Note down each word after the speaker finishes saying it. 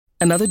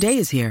Another day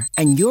is here,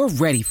 and you're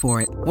ready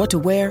for it. What to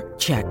wear?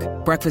 Check.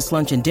 Breakfast,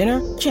 lunch, and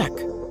dinner? Check.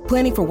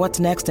 Planning for what's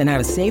next and how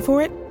to save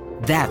for it?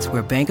 That's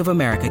where Bank of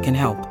America can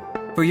help.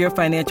 For your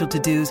financial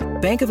to-dos,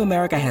 Bank of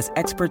America has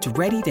experts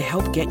ready to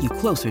help get you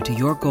closer to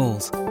your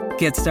goals.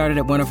 Get started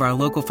at one of our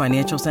local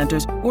financial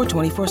centers or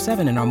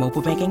 24/7 in our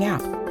mobile banking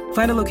app.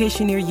 Find a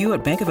location near you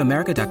at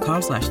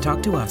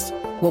bankofamerica.com/talktous.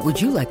 What would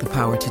you like the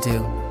power to do?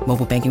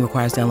 Mobile banking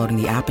requires downloading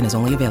the app and is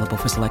only available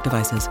for select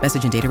devices.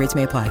 Message and data rates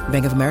may apply.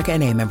 Bank of America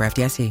N.A., member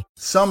FDIC.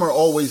 Some are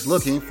always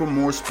looking for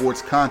more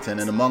sports content,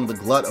 and among the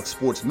glut of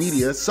sports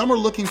media, some are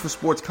looking for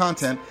sports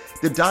content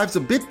that dives a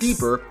bit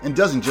deeper and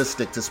doesn't just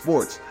stick to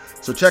sports.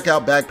 So check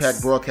out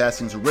Backpack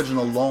Broadcasting's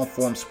original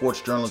long-form sports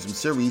journalism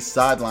series,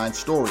 Sideline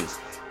Stories.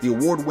 The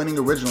award-winning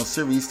original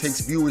series takes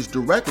viewers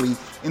directly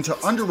into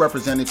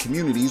underrepresented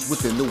communities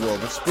within the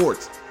world of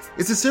sports.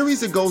 It's a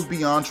series that goes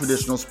beyond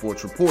traditional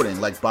sports reporting,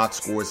 like box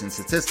scores and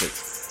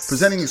statistics,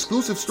 presenting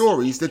exclusive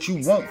stories that you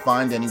won't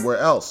find anywhere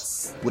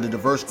else. With a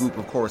diverse group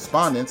of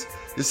correspondents,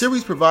 the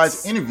series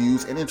provides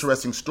interviews and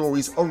interesting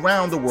stories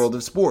around the world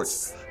of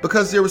sports,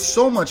 because there is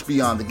so much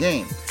beyond the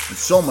game, and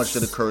so much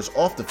that occurs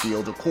off the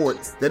field or court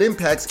that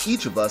impacts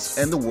each of us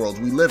and the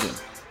world we live in.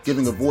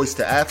 Giving a voice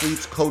to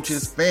athletes,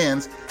 coaches,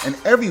 fans, and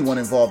everyone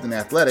involved in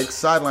athletics,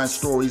 Sideline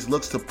Stories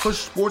looks to push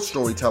sports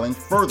storytelling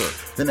further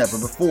than ever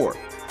before.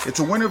 It's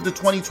a winner of the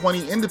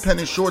 2020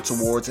 Independent Shorts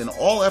Awards, and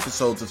all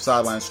episodes of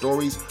Sideline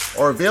Stories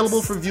are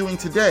available for viewing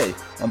today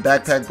on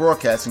Backpack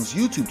Broadcasting's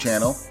YouTube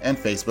channel and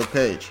Facebook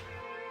page.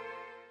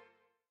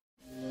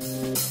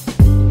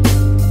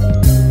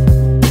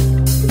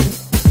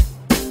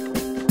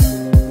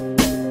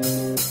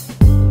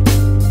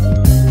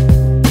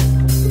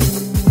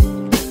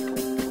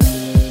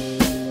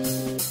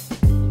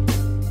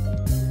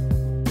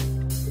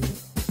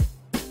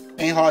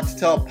 Ain't Hard to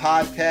Tell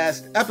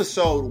podcast,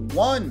 episode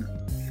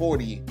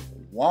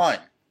 141.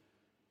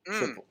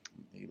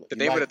 The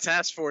name of the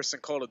task force in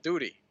Call of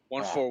Duty,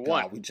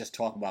 141. God, we just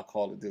talked about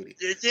Call of Duty.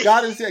 Yeah.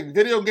 God is saying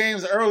video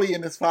games early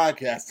in this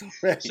podcast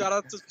already.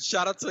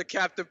 Shout out to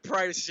Captain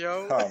Price,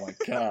 yo. Oh my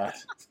God.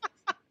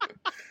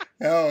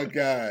 Oh my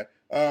God.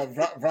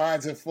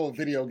 Brian's in full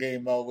video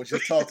game mode, which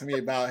just talked to me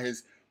about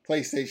his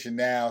PlayStation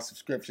Now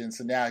subscription.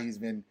 So now he's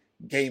been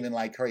gaming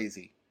like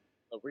crazy.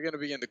 We're gonna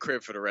be in the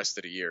crib for the rest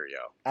of the year, yo.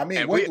 I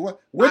mean,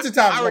 winter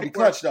time's gonna be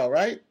clutch though,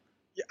 right?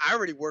 Yeah, I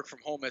already work from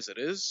home as it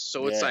is,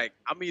 so it's like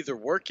I'm either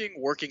working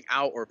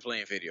out, or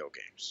playing video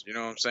games. You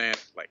know what I'm saying?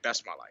 Like,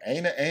 that's my life.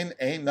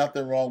 Ain't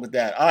nothing wrong with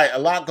that. All right, a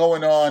lot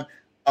going on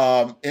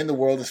in the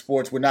world of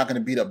sports. We're not going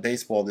to beat up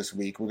baseball this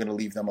week. We're going to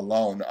leave them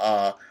alone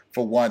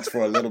for once,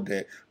 for a little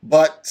bit.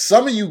 But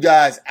some of you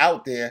guys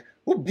out there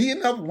were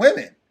beating up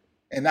women,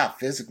 and not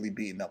physically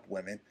beating up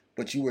women,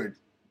 but you were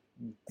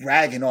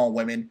ragging on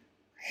women,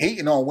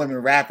 hating on women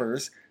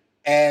rappers,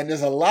 and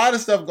there's a lot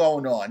of stuff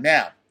going on.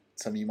 Now,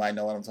 some of you might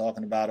know what I'm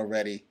talking about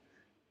already.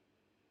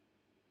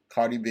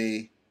 Cardi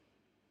B,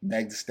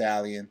 Meg Thee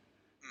Stallion,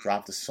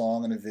 dropped a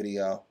song and a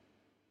video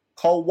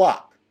called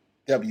WAP,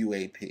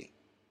 W-A-P,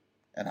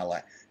 in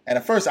LA. And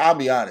at first, I'll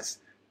be honest,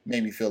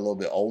 made me feel a little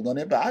bit old on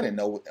it, but I didn't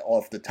know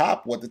off the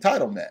top what the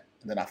title meant.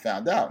 And then I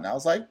found out, and I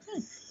was like,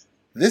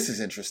 this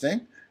is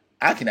interesting.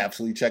 I can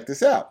absolutely check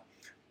this out.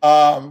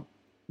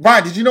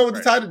 Brian, did you know what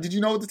the title? Did you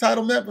know what the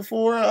title meant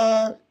before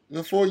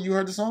you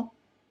heard the song?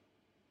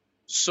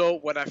 So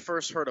when I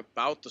first heard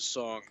about the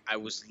song, I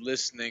was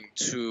listening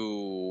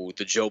to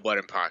the Joe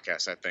Budden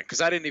podcast, I think,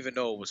 because I didn't even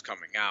know it was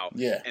coming out.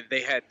 Yeah. And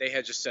they had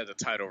just said the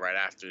title right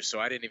after,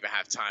 so I didn't even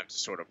have time to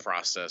sort of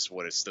process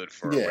what it stood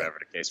for, or whatever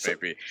the case may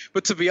be.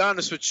 But to be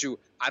honest with you,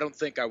 I don't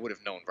think I would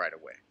have known right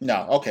away.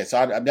 No, okay,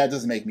 so that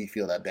doesn't make me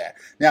feel that bad.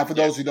 Now, for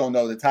those who don't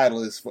know, the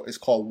title is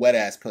called Wet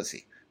Ass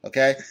Pussy.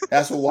 Okay,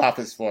 that's what WAP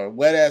is for,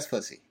 Wet Ass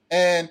Pussy,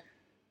 and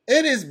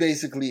it is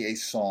basically a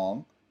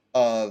song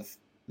of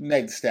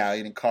Meg Thee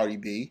Stallion and Cardi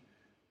B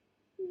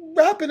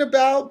rapping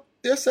about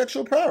their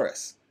sexual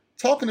prowess,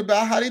 talking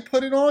about how they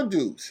put it on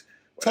dudes,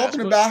 talking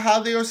about how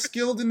they are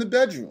skilled in the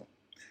bedroom.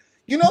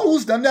 You know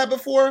who's done that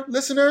before,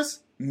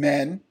 listeners?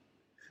 Men.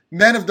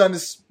 Men have done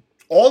this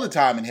all the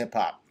time in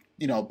hip-hop.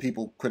 You know,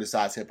 people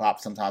criticize hip-hop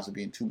sometimes for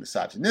being too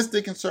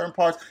misogynistic in certain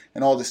parts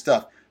and all this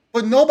stuff.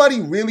 But nobody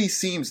really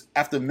seems,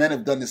 after men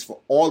have done this for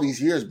all these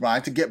years,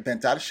 Brian, to get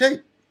bent out of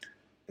shape.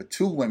 But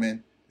two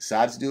women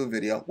decided to do a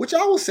video, which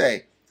I will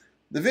say,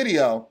 the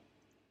video,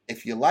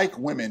 if you like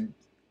women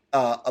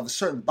of a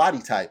certain body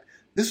type,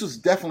 this was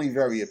definitely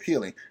very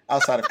appealing.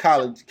 Outside of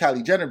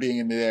Kylie Jenner being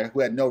in there, who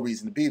had no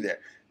reason to be there,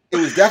 it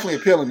was definitely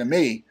appealing to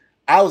me.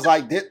 I was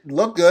like, "This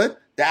look good.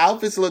 The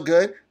outfits look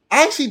good."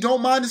 I actually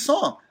don't mind the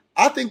song.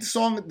 I think the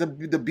song, the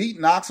beat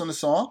knocks on the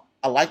song.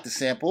 I like the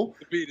sample.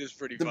 The beat is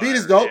pretty. The beat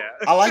is dope.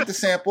 Yeah. I like the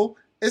sample.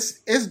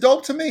 It's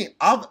dope to me.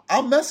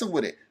 I'm messing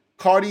with it.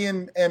 Cardi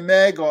and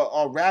Meg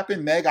are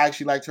rapping. Meg, I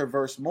actually liked her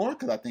verse more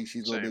because I think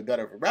she's a little bit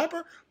better of a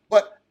rapper.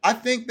 But I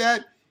think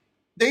that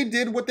they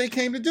did what they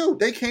came to do.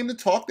 They came to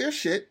talk their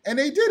shit, and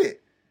they did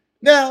it.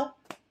 Now,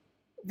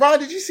 Ron,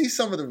 did you see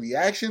some of the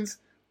reactions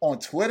on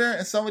Twitter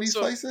and some of these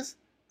places?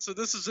 So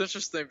this is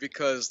interesting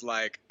because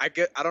like I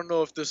don't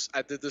know if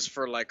I did this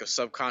for like a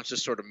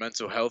subconscious sort of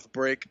mental health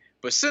break,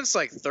 but since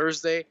like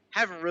Thursday,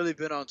 haven't really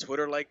been on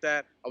Twitter like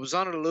that. I was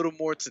on it a little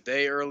more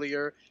today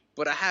earlier,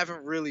 but I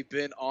haven't really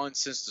been on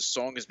since the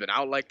song has been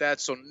out like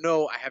that. So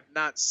no, I have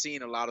not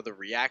seen a lot of the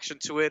reaction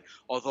to it,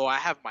 although I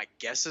have my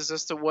guesses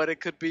as to what it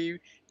could be,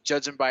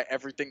 judging by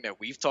everything that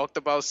we've talked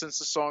about since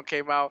the song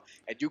came out,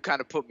 and you kind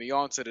of put me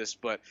onto this,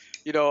 but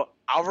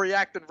I'll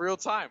react in real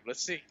time.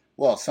 Let's see.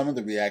 Well, some of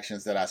the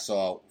reactions that I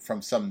saw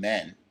from some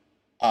men,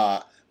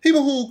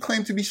 people who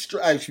claim to be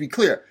straight, I should be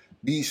clear,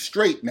 be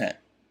straight men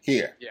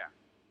here. Yeah.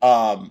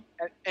 Um,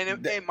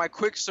 in my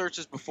quick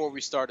searches before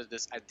we started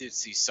this, I did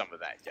see some of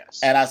that,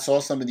 yes. And I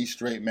saw some of these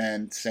straight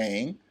men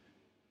saying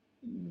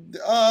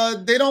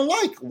they don't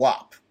like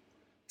WAP.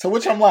 To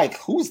which I'm like,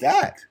 who's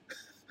that?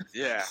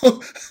 Yeah.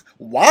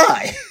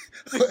 Why?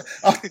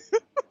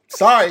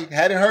 Sorry,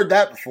 hadn't heard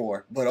that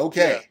before, but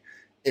okay.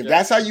 Yeah. If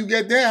that's how you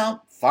get down,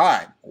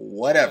 fine,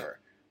 whatever.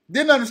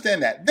 Didn't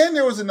understand that. Then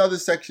there was another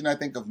section, I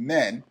think, of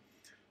men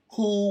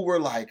who were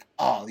like,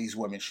 oh, these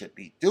women should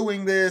be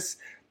doing this.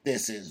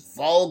 This is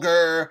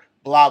vulgar,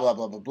 blah, blah,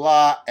 blah, blah,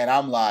 blah. And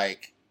I'm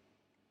like,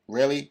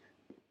 really?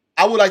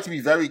 I would like to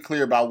be very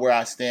clear about where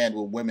I stand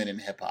with women in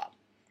hip-hop.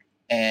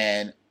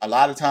 And a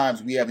lot of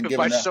times we haven't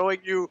given by showing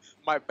you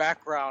my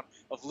background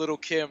of Lil'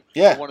 Kim,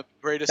 yeah, one of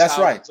the greatest albums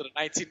right. of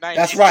the 1990s.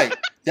 That's right.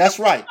 That's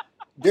right.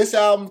 This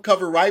album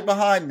cover right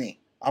behind me.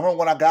 I remember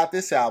when I got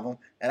this album,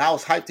 and I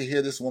was hyped to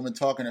hear this woman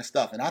talking her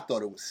stuff, and I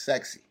thought it was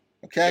sexy.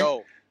 Okay?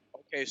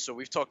 Okay, so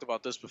we've talked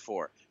about this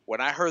before.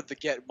 When I heard the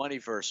Get Money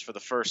verse for the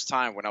first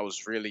time I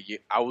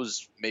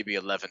was maybe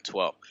 11,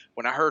 12.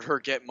 When I heard her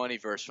Get Money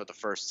verse for the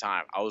first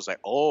time, I was like,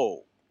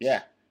 oh.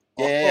 Yeah.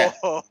 Yeah.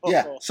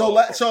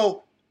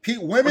 So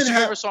women What's your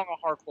favorite song on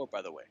Hardcore,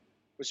 by the way?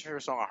 What's your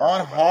favorite song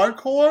on Hardcore? On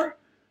Hardcore?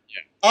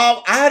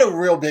 Yeah. I had a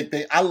real big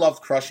thing. I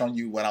loved Crush on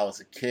You when I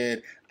was a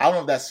kid. I don't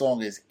know if that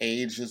song is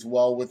aged as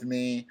well with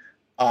me.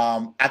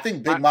 I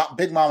think Big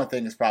Mama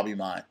Thing is probably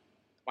mine.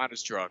 Mine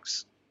is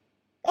Drugs.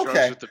 Okay.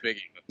 Drugs with the Biggie.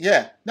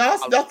 Yeah. No,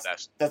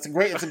 that's a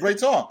great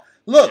song.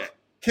 Look,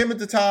 Kim at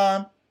the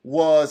time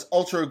was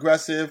ultra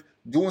aggressive,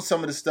 doing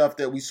some of the stuff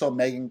that we saw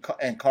Megan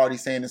and Cardi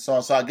saying in the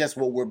song. So I guess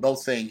what we're both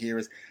saying here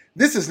is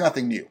this is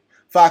nothing new.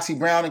 Foxy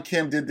Brown and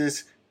Kim did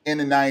this in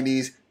the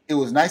 90s. It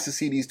was nice to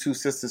see these two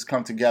sisters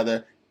come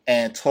together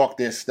and talk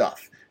their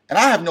stuff. And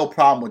I have no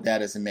problem with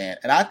that as a man.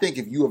 And I think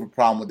if you have a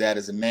problem with that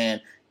as a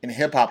man in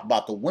hip-hop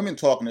about the women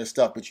talking their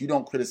stuff, but you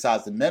don't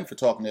criticize the men for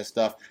talking their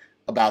stuff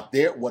about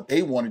what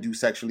they want to do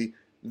sexually,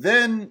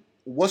 then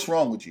what's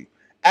wrong with you?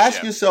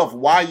 Ask yourself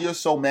why you're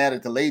so mad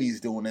at the ladies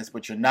doing this,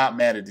 but you're not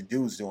mad at the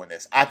dudes doing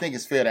this. I think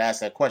it's fair to ask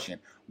that question.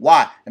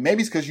 Why? And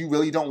maybe it's because you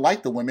really don't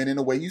like the women in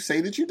the way you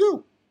say that you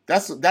do.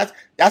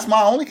 That's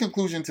my only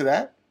conclusion to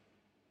that.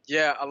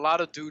 Yeah, a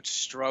lot of dudes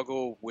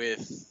struggle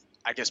with,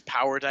 I guess,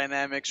 power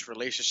dynamics,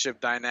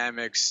 relationship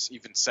dynamics,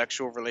 even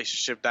sexual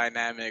relationship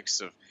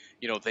dynamics of,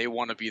 they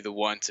want to be the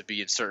one to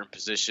be in certain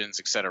positions,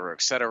 et cetera,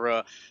 et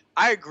cetera.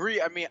 I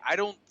agree. I mean, I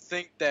don't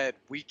think that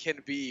we can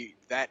be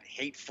that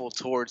hateful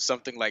towards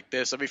something like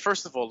this. I mean,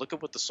 first of all, look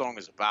at what the song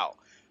is about.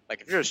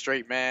 Like, if you're a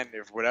straight man,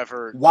 if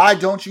whatever. Why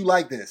don't you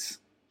like this?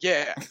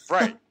 Yeah,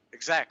 right.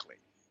 Exactly.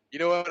 You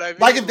know what I mean?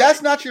 Like, if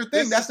that's not your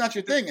thing, that's not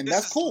your thing, and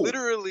that's cool.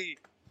 Literally,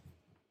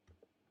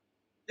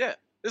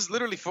 this is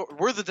literally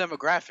we're the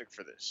demographic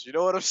for this. You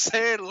know what I'm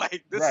saying?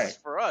 Like, this is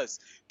for us.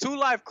 2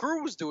 Live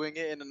Crew was doing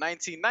it in the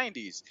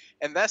 1990s,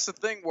 and that's the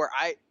thing where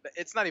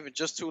it's not even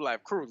just 2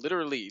 Live Crew.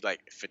 Literally,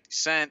 like 50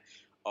 Cent,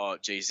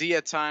 Jay-Z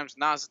at times,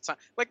 Nas at times,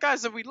 like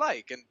guys that we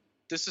like, and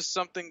this is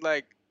something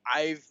like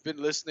I've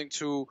been listening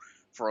to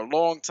for a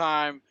long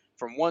time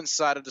from one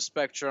side of the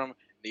spectrum.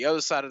 The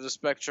other side of the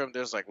spectrum,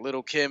 there's like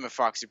Lil' Kim and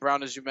Foxy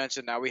Brown, as you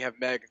mentioned. Now we have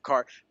Megan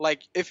Carter.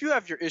 Like, if you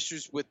have your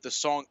issues with the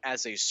song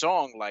as a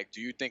song, like,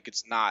 do you think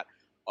it's not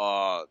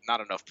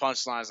enough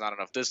punchlines, not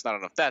enough this, not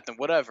enough that, then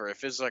whatever.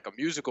 If it's like a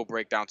musical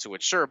breakdown to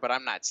it, sure, but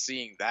I'm not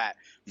seeing that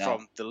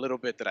from the little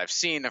bit that I've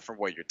seen, and from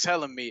what you're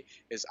telling me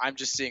is I'm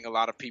just seeing a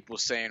lot of people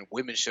saying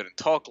women shouldn't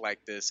talk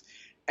like this.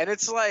 And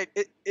it's like,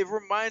 it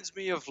reminds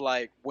me of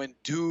like when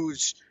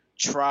dudes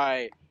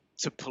try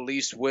to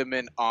police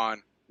women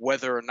on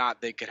whether or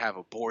not they could have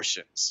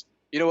abortions.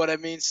 You know what I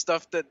mean?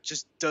 Stuff that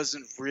just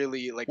doesn't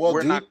really, like,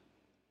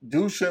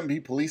 dudes shouldn't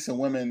be policing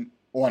women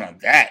on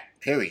that,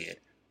 period.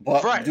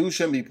 But dudes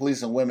shouldn't be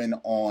policing women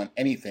on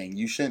anything.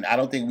 You shouldn't, I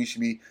don't think we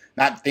should be,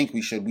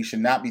 we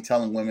should not be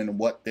telling women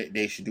what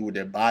they should do with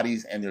their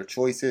bodies and their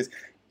choices.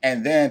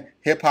 And then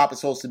hip-hop is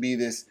supposed to be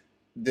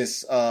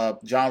this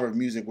genre of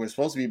music where it's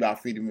supposed to be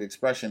about freedom of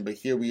expression, but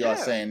here we are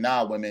saying,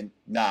 nah, women,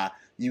 nah.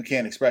 You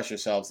can't express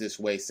yourselves this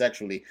way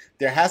sexually.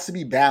 There has to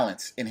be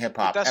balance in hip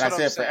hop, and I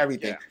say it for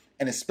everything,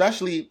 and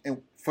especially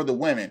for the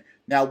women.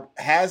 Now,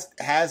 has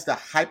the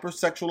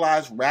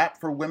hypersexualized rap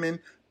for women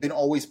been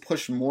always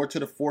pushed more to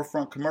the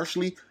forefront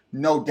commercially?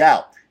 No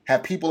doubt.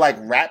 Have people like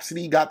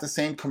Rhapsody got the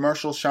same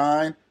commercial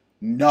shine?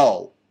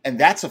 No, and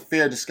that's a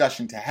fair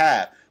discussion to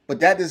have. But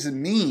that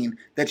doesn't mean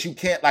that you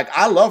can't. Like,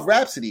 I love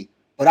Rhapsody,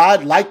 but I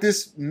like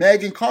this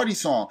Meg and Cardi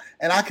song,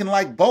 and I can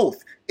like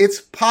both. It's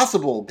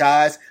possible,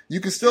 guys. You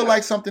can still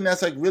like something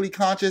that's like really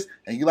conscious,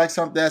 and you like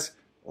something that's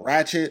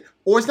ratchet,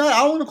 or it's not.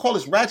 I don't want to call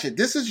this ratchet.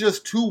 This is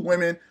just two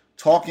women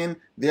talking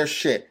their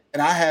shit,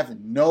 and I have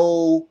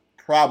no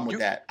problem with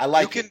that. I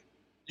like it.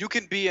 You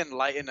can be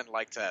enlightened and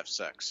like to have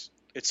sex.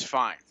 It's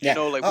fine. Yeah. You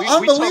know, like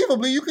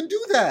unbelievably, you can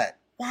do that.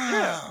 Wow.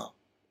 Yeah.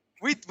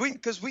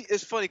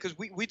 It's funny because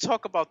we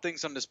talk about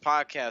things on this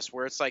podcast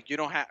where it's like you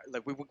don't have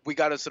like we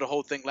got into the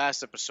whole thing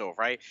last episode,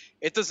 right?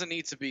 It doesn't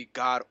need to be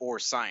God or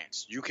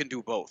science. You can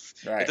do both.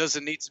 Right. It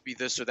doesn't need to be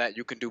this or that.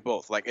 You can do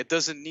both. Like it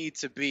doesn't need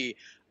to be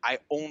I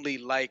only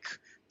like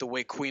the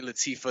way Queen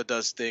Latifah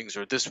does things,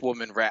 or this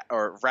woman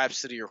or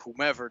Rhapsody or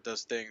whomever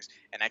does things,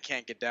 and I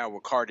can't get down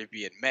with Cardi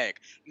B and Meg.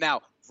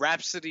 Now,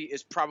 Rhapsody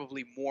is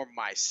probably more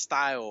my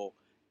style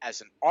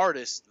as an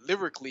artist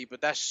lyrically, but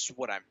that's just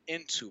what I'm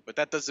into. But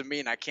that doesn't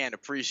mean I can't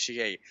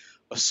appreciate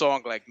a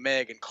song like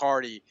Meg and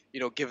Cardi,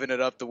 giving it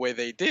up the way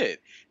they did.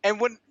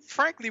 And when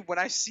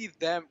I see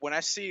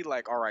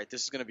like, all right,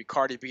 this is going to be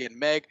Cardi B and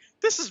Meg,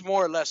 this is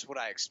more or less what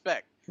I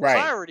expect. Right. So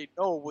I already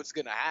know what's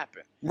going to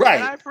happen. Right.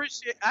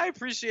 And I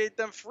appreciate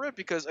them for it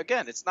because,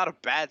 again, it's not a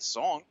bad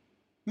song.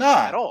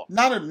 Nah, at all.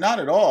 Not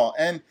at all.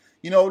 And,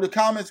 the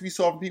comments we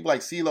saw from people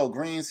like CeeLo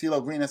Green.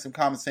 CeeLo Green has some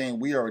comments saying,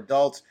 we are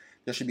adults.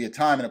 There should be a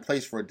time and a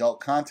place for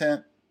adult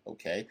content.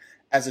 Okay.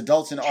 As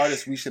adults and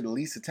artists, we should at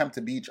least attempt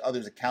to be each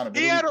other's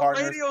accountability partners.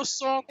 He had a radio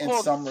song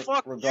called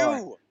Fuck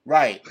You.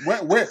 Right.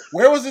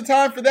 Where was the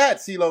time for that,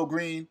 CeeLo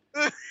Green?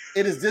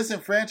 It is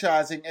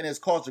disenfranchising and has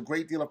caused a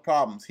great deal of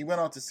problems. He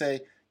went on to say,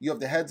 you have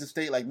the heads of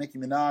state like Nicki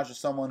Minaj or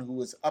someone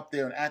who is up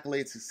there in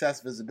accolades,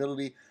 success,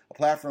 visibility, a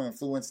platform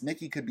influence.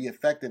 Nicki could be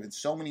effective in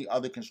so many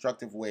other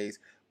constructive ways,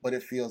 but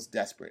it feels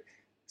desperate.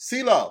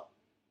 CeeLo,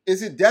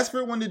 is it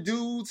desperate when the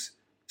dudes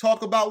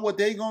talk about what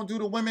they gonna do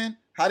to women,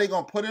 how they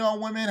gonna put it on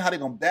women, how they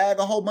gonna bag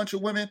a whole bunch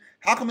of women?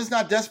 How come it's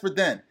not desperate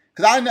then?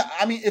 Because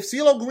I mean, if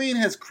CeeLo Green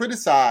has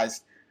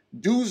criticized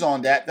dudes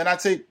on that, then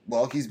I'd say,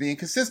 well, he's being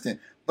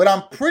consistent. But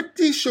I'm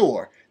pretty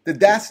sure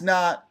that that's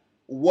not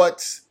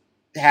what's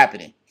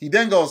happening. He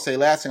then goes to say,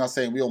 last thing I'll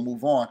say, we'll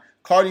move on.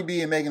 Cardi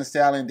B and Megan Thee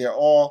Stallion, they're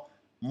all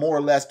more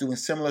or less doing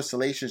similar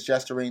salacious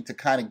gesturing to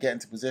kind of get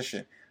into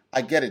position.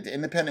 I get it. The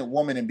independent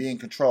woman and being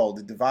controlled,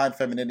 the divine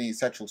femininity and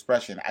sexual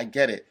expression. I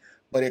get it.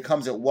 But it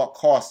comes at what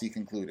cost, he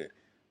concluded.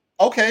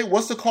 Okay,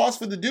 what's the cost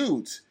for the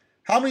dudes?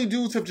 How many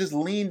dudes have just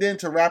leaned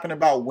into rapping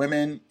about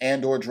women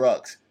and or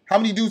drugs? How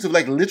many dudes have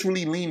like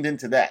literally leaned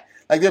into that?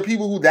 Like there are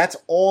people who that's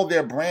all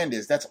their brand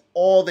is. That's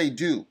all they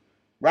do,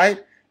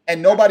 right?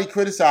 And nobody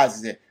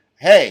criticizes it.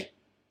 Hey,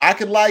 I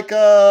could like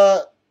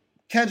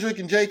Kendrick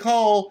and J.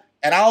 Cole,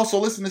 and I also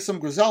listen to some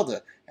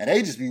Griselda, and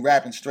they just be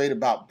rapping straight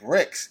about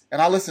bricks.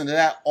 And I listen to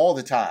that all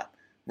the time,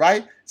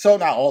 right? So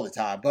not all the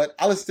time, but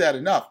I listen to that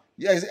enough.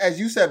 As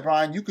you said,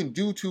 Brian, you can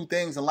do two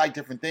things and like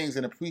different things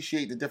and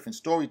appreciate the different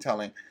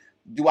storytelling.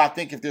 Do I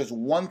think if there's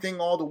one thing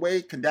all the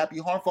way, can that be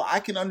harmful? I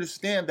can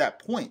understand that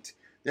point.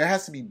 There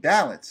has to be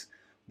balance.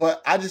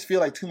 But I just feel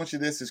like too much of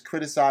this is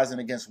criticizing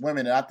against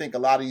women. And I think a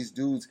lot of these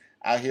dudes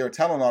out here are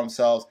telling on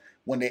themselves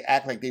when they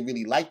act like they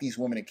really like these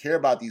women and care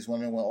about these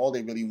women when all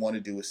they really want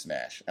to do is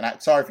smash. And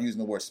I'm sorry for using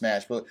the word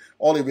smash, but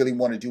all they really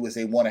want to do is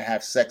they want to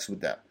have sex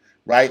with them.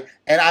 Right?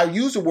 And I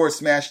use the word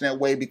smash in that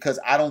way because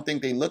I don't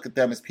think they look at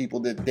them as people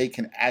that they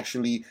can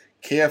actually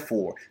care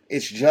for.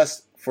 It's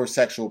just for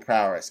sexual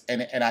prowess.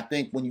 And I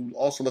think when you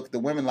also look at the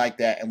women like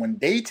that, and when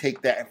they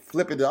take that and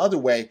flip it the other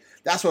way,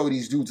 that's why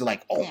these dudes are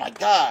like, oh my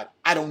God,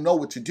 I don't know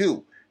what to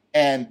do.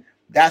 And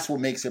that's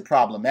what makes it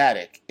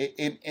problematic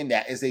in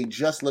that, is they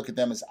just look at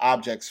them as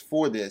objects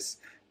for this.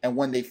 And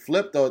when they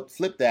flip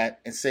that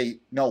and say,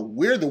 no,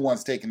 we're the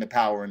ones taking the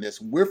power in this,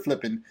 we're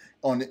flipping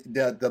on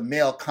the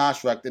male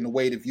construct and the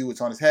way to view it's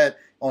on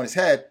his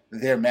head,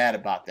 they're mad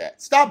about that.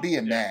 Stop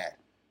being mad.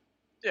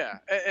 Yeah,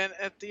 and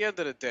at the end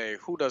of the day,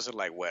 who doesn't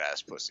like wet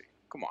ass pussy?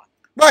 Come on.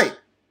 Right.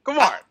 Come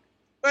on.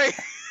 Like,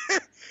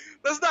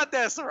 let's not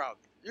dance around.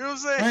 You know what I'm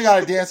saying? We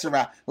gotta dance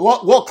around.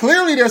 Well,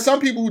 clearly there's some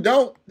people who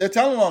don't. They're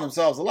telling on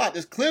themselves a lot.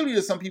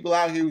 There's some people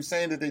out here who's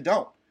saying that they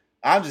don't.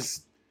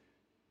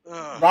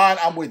 Ron,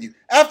 I'm with you.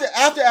 After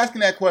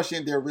asking that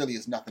question, there really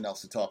is nothing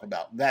else to talk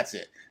about. That's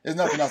it. There's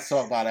nothing else to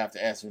talk about after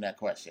answering that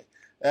question.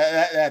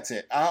 That's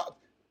it.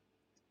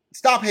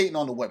 Stop hating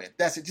on the women.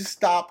 That's it. Just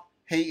stop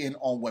hating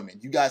on women.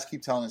 You guys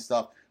keep telling us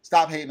stuff.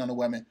 Stop hating on the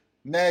women.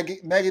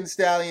 Megan Thee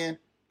Stallion,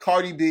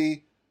 Cardi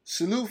B,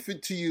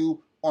 salute to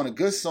you on a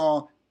good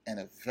song and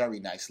a very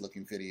nice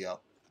looking video.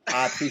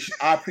 I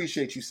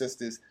appreciate you,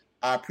 sisters.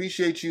 I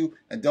appreciate you,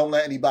 and don't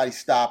let anybody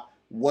stop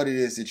what it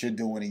is that you're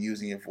doing and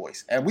using your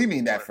voice. And we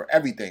mean that for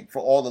everything, for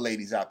all the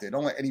ladies out there.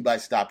 Don't let anybody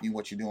stop you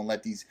what you're doing.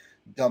 Let these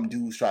dumb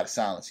dudes try to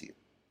silence you.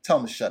 Tell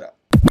them to shut up.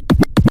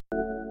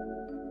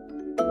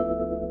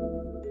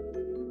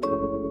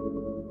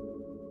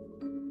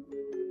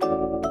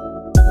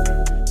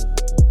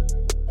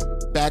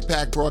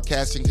 Backpack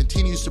Broadcasting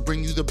continues to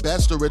bring you the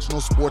best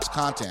original sports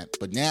content,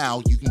 but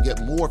now you can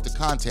get more of the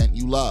content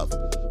you love.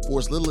 For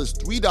as little as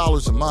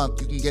 $3 a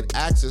month, you can get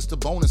access to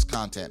bonus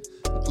content,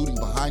 including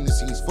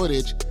behind-the-scenes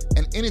footage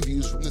and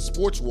interviews from the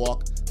Sports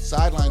Walk,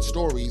 Sideline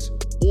Stories,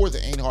 or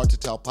the Ain't Hard to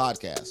Tell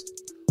podcast.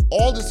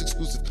 All this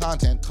exclusive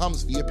content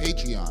comes via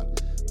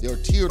Patreon. There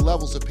are tiered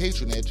levels of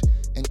patronage,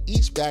 and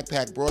each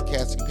Backpack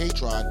Broadcasting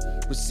patron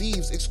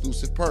receives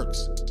exclusive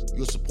perks.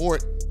 Your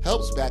support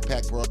helps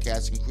Backpack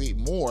Broadcasting create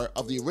more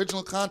of the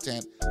original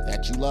content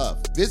that you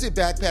love. Visit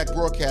Backpack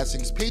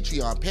Broadcasting's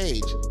Patreon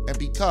page and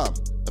become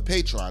a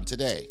patron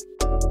today.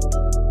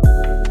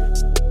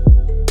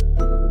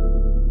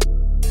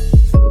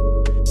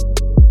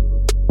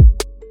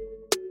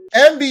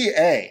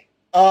 NBA.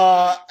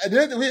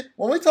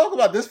 When we talk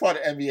about this part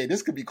of NBA,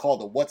 this could be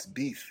called the What's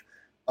Beef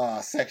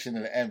section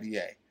of the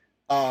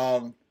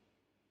NBA.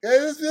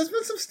 There's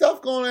been some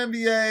stuff going on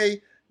in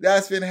NBA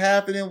that's been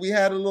happening. We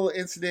had a little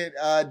incident.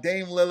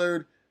 Dame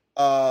Lillard,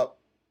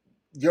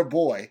 your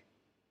boy.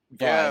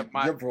 Brian,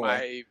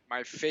 yeah,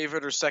 my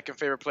favorite or second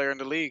favorite player in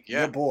the league. Yeah,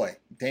 your boy,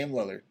 Dame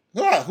Lillard,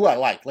 who I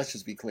like. Let's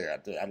just be clear.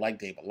 I like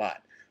Dame a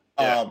lot.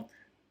 Yeah.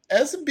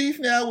 Has some beef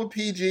now with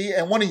PG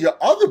and one of your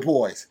other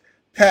boys,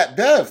 Pat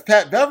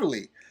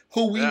Beverly,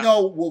 who we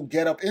know will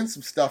get up in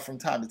some stuff from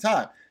time to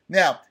time.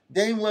 Now,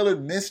 Dame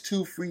Lillard missed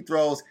 2 free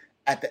throws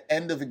at the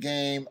end of the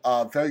game,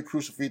 very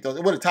crucial free throws.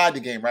 It would have tied the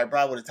game, right?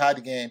 Brian would have tied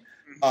the game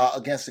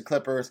against the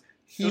Clippers.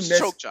 It was a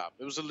choke job.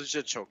 It was a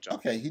legit choke job.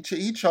 Okay,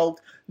 he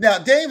choked. Now,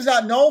 Dame's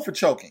not known for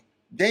choking.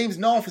 Dame's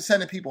known for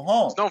sending people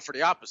home. He's known for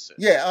the opposite.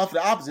 Yeah, for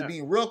the opposite,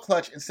 being real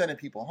clutch and sending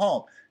people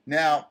home.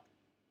 Now,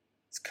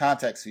 it's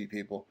context for you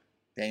people.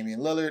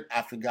 Damian Lillard,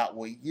 I forgot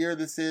what year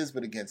this is,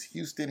 but against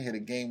Houston, hit a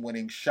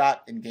game-winning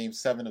shot in Game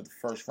 7 of the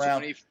first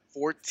round.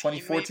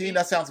 2014, maybe?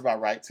 That sounds about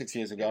right, 6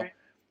 years ago.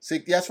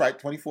 That's right,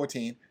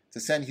 2014, to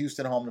send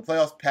Houston home in the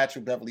playoffs.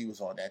 Patrick Beverly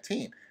was on that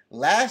team.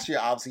 Last year,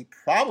 obviously,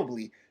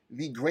 probably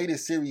the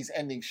greatest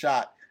series-ending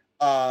shot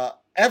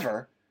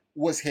ever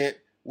was hit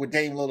with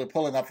Dame Lillard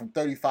pulling up from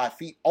 35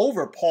 feet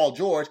over Paul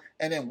George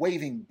and then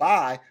waving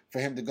by for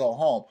him to go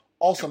home.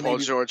 Also, Paul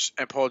George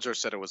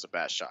said it was a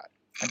bad shot.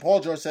 And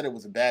Paul George said it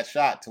was a bad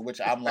shot, to which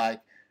I'm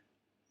like,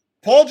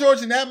 Paul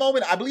George in that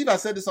moment, I believe I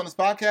said this on this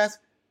podcast,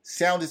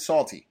 sounded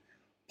salty.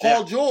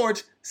 Paul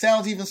George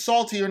sounds even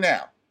saltier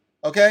now,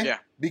 okay? Yeah.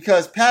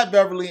 Because Pat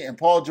Beverly and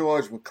Paul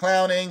George were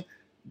clowning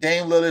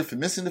Dame Lillard for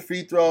missing the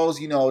free throws.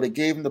 You know, they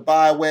gave him the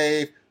bye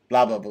wave,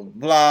 blah, blah, blah,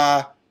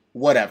 blah,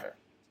 whatever.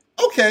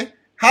 Okay,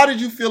 how did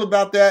you feel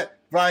about that?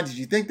 Brian, did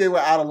you think they were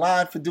out of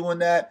line for doing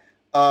that?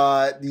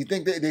 Do you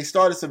think they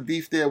started some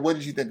beef there? What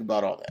did you think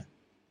about all that?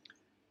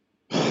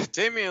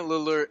 Damian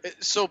Lillard.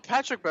 So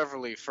Patrick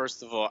Beverly,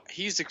 first of all,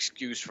 he's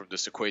excused from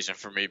this equation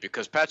for me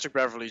because Patrick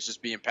Beverly's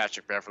just being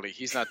Patrick Beverly.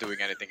 He's not doing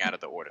anything out of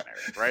the ordinary,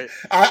 right?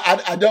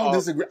 I don't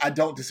disagree. I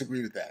don't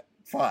disagree with that.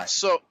 Fine.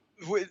 So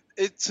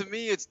to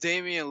me, it's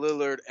Damian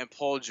Lillard and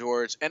Paul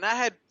George, and I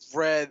had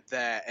read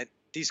that, and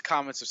these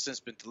comments have since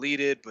been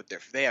deleted, but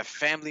they have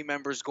family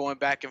members going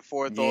back and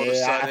forth all of a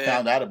sudden. I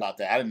found out about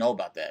that. I didn't know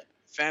about that.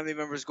 Family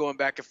members going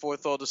back and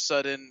forth all of a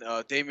sudden.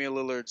 Damian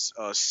Lillard's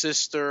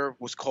sister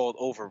was called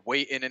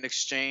overweight in an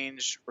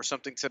exchange or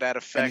something to that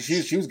effect.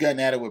 And she was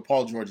getting at it with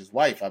Paul George's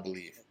wife, I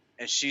believe.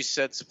 And she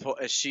said,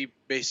 she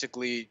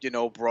basically,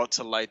 brought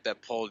to light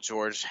that Paul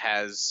George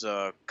has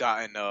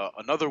gotten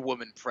another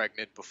woman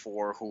pregnant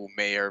before, who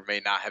may or may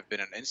not have been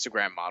an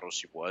Instagram model.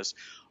 She was.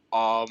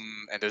 And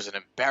there's an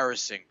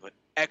embarrassing but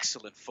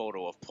excellent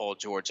photo of Paul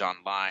George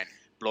online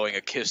blowing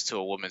a kiss to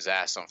a woman's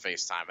ass on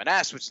FaceTime. An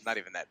ass which is not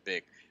even that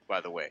big,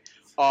 by the way.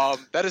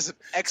 That is an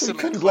excellent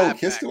clap. Blow a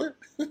kiss to it?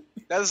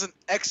 That is an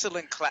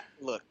excellent clap.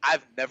 Look,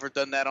 I've never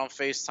done that on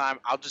FaceTime.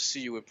 I'll just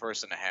see you in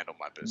person to handle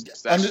my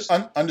business.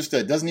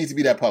 Understood. Doesn't need to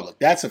be that public.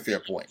 That's a fair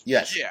point.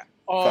 Yes. Yeah.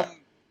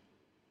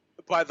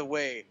 By the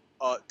way,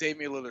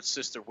 Damian Lillard's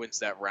sister wins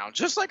that round,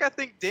 just like I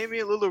think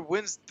Damian Lillard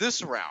wins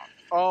this round.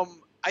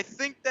 I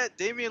think that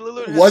Damian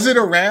Lillard was it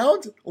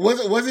around?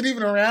 Was it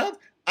even around?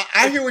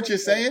 I hear what you're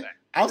saying.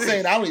 I'm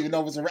saying I don't even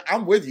know if it's around.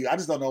 I'm with you. I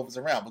just don't know if it's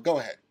around. But go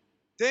ahead.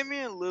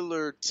 Damian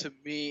Lillard, to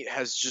me,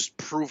 has just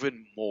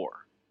proven more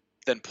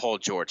than Paul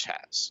George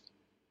has.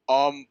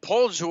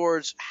 Paul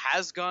George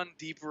has gone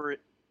deep into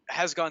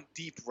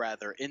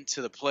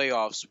the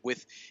playoffs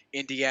with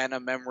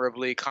Indiana,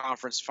 memorably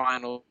conference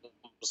finals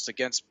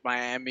against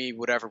Miami,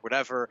 whatever.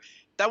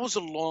 That was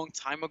a long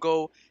time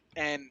ago,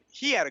 and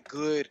he had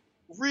a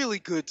really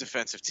good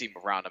defensive team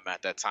around him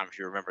at that time, if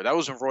you remember. That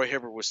was when Roy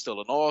Hibbert was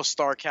still an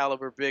all-star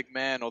caliber big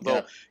man,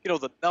 although,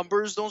 the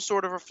numbers don't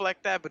sort of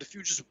reflect that. But if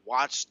you just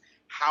watched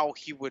how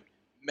he would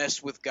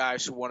mess with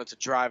guys who wanted to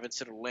drive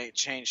into the lane,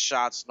 change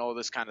shots, and all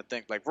this kind of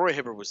thing. Like, Roy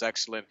Hibbert was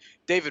excellent.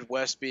 David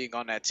West being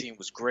on that team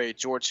was great.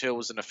 George Hill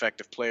was an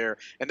effective player.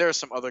 And there are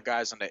some other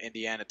guys on the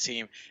Indiana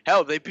team.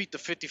 Hell, they beat the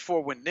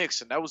 54-win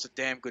Knicks, and that was a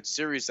damn good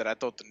series that I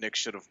thought the Knicks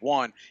should have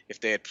won if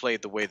they had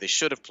played the way they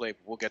should have played.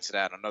 But we'll get to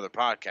that on another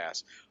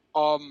podcast.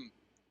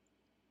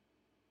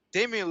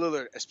 Damian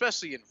Lillard,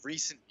 especially in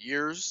recent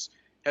years,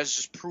 has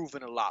just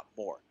proven a lot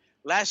more.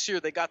 Last year,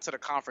 they got to the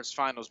conference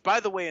finals. By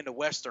the way, in the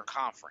Western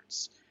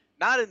Conference.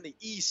 Not in the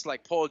East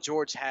like Paul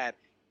George had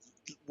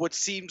what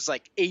seems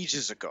like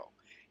ages ago.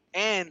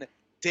 And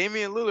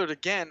Damian Lillard,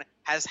 again,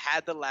 has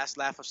had the last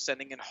laugh of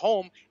sending him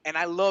home, and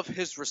I love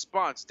his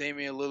response.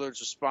 Damian Lillard's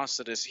response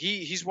to this.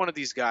 He's one of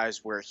these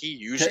guys where he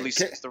usually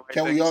says the right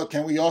things.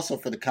 Can we also,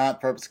 for the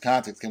purpose of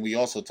context, can we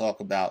also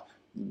talk about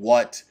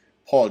what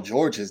Paul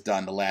George has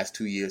done the last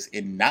 2 years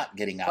in not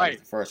getting out of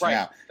the first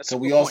round? Can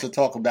we also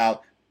talk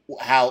about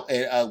how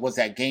was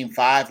that Game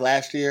 5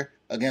 last year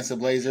against the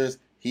Blazers?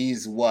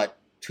 He's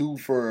 3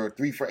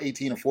 for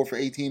 18 or 4 for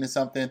 18 or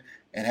something,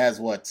 and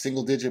has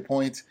single-digit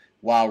points,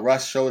 while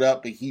Russ showed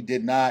up, but he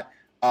did not.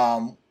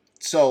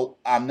 So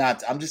I'm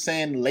just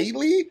saying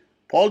lately,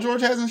 Paul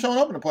George hasn't shown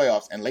up in the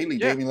playoffs, and lately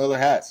Damian Lillard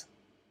has.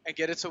 And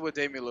get into what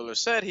Damian Lillard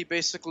said. He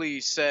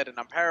basically said, and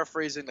I'm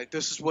paraphrasing, like,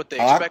 this is what they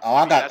expect.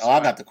 I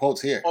got the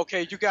quotes here.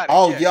 Okay, you got it.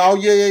 Oh,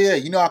 yeah.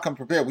 You know I come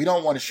prepared. We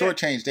don't want to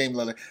shortchange Damian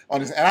Lillard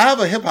on this. And I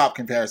have a hip-hop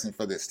comparison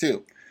for this,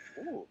 too.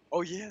 Ooh.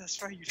 Oh, yeah,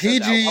 that's right. You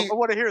said PG, that. I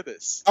want to hear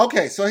this.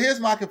 Okay, so here's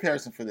my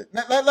comparison for this.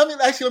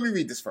 Let me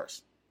read this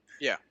first.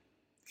 Yeah.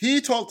 He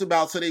talked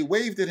about, so they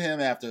waved at him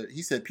after,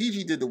 he said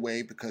PG did the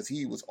wave because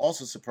he was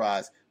also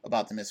surprised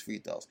about the missed free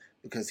throws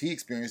because he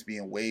experienced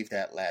being waved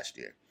at last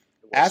year.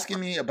 Asking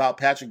me about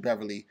Patrick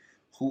Beverley,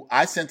 who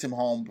I sent him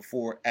home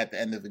before at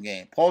the end of the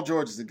game. Paul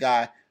George is the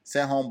guy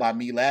sent home by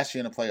me last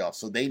year in the playoffs,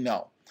 so they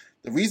know.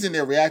 The reason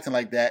they're reacting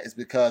like that is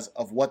because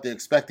of what they're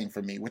expecting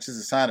from me, which is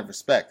a sign of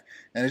respect.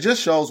 And it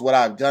just shows what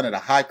I've done at a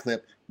high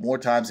clip more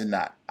times than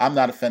not. I'm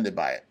not offended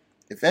by it.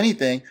 If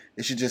anything,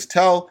 it should just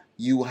tell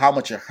you how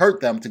much it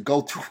hurt them to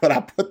go through what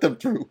I put them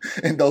through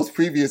in those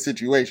previous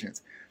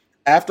situations.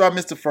 After I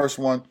missed the first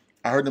one,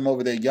 I heard them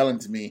over there yelling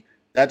to me.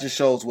 That just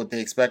shows what they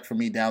expect from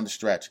me down the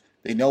stretch.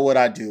 They know what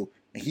I do,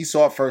 and he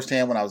saw it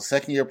firsthand when I was a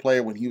second-year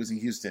player when he was in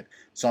Houston.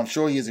 So I'm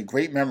sure he has a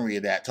great memory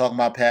of that, talking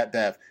about Pat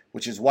Bev,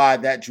 which is why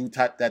that drew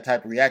that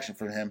type of reaction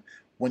from him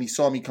when he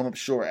saw me come up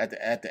short at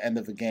the end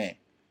of the game.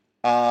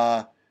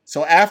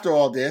 So after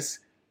all this,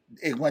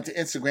 it went to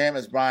Instagram,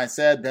 as Brian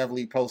said.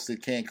 Beverly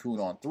posted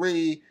Cancun on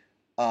 3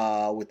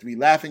 with 3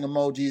 laughing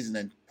emojis, and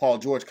then Paul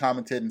George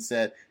commented and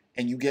said,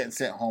 and you getting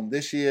sent home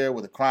this year,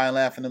 with a crying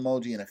laughing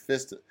emoji and a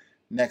fist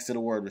next to the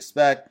word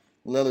respect.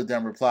 Lillard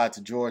then replied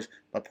to George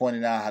by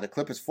pointing out how the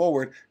Clippers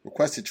forward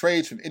requested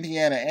trades from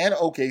Indiana and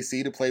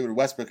OKC to play with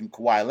Westbrook and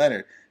Kawhi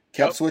Leonard.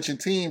 Kept switching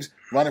teams,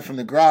 running from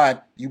the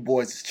grind. You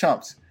boys is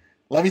chumps.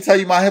 Let me tell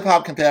you my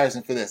hip-hop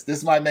comparison for this.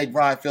 This might make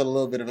Brian feel a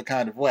little bit of a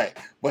kind of way,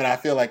 but I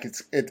feel like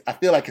it's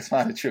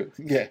kind of true.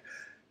 Yeah.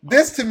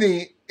 This, to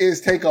me,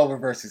 is TakeOver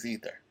versus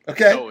Ether.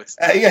 Okay? No, it's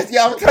yes,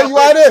 I'm going to tell you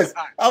why it is.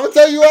 I'm going to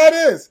tell you why it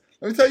is.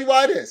 Let me tell you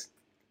why it is.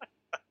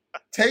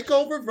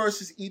 TakeOver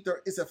versus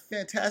Ether is a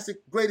fantastic,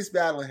 greatest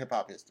battle in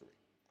hip-hop history.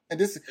 And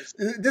this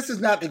is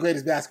not the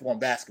greatest basketball in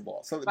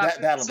basketball. So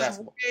that battle in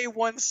basketball. Way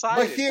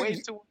one-sided.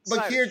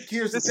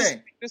 Here's the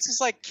thing. This is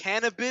like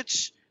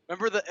Cannabis.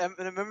 Remember the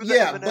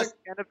Eminem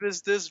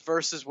Cannabis this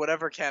versus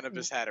whatever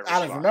Cannabis had.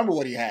 I don't remember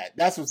what he had.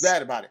 That's what's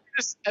bad about it.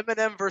 Just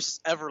Eminem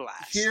versus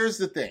Everlast. Here's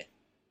the thing.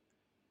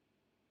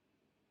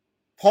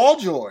 Paul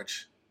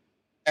George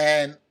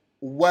and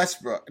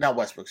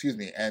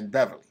and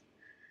Beverly,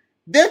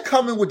 they're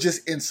coming with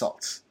just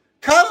insults.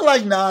 Kind of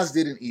like Nas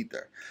did in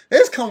Ether. They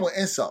just come with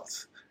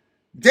insults.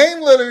 Dame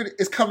Lillard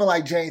is coming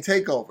like Jane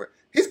Takeover.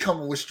 He's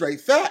coming with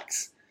straight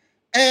facts.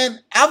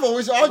 And I've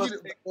always argued...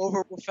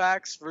 Over with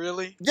facts,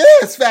 really? Yeah,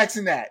 it's facts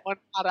in that. One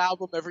hot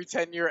album every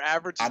 10-year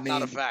average is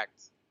not a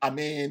fact. I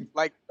mean...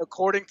 Like,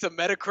 according to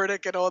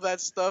Metacritic and all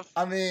that stuff,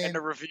 and the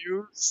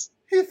reviews.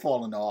 He's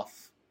falling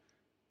off.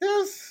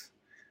 It's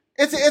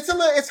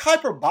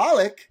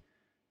hyperbolic,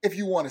 if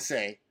you want to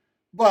say.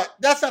 But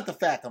that's not the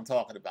fact I'm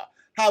talking about.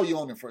 How he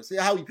owned him first,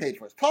 how he paid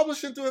first.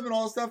 Publishing to him and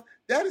all that stuff,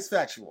 that is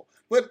factual.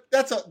 But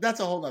that's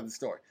a whole other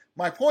story.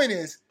 My point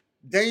is,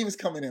 Dame is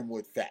coming in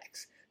with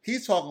facts.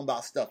 He's talking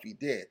about stuff he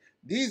did.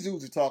 These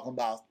dudes are talking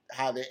about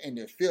how they're in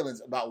their feelings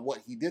about what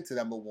he did to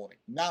them, but won't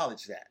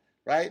acknowledge that,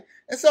 right?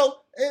 And so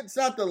it's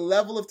not the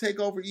level of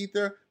TakeOver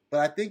Ether, but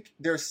I think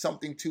there's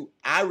something to,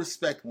 I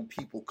respect when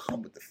people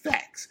come with the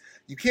facts.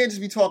 You can't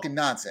just be talking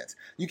nonsense.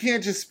 You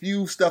can't just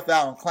spew stuff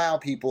out and clown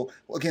people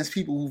against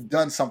people who've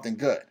done something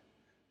good,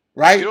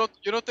 right? You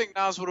don't think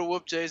Nas would have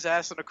whooped Jay's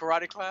ass in a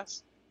karate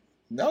class?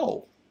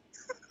 No.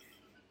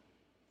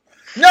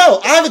 No,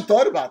 I haven't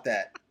thought about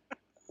that.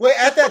 Wait,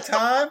 at that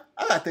time,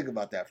 I gotta think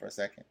about that for a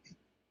second.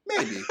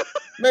 Maybe.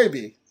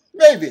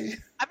 I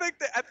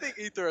think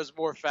Ether has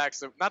more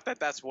facts. Not that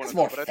that's one of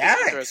them, but I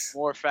think Ether has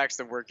more facts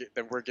than we're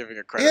giving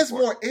it credit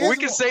for. We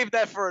can save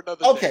that for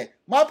another day. Okay,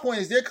 my point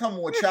is they're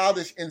coming with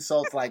childish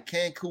insults like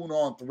Cancun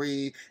on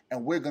 3,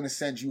 and we're gonna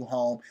send you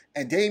home.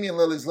 And Damian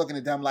Lillard's looking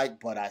at them like,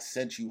 but I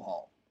sent you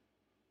home.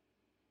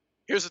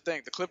 Here's the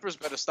thing: the Clippers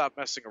better stop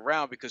messing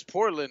around because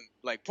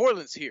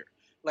Portland's here.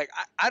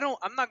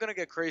 I'm not gonna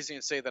get crazy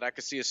and say that I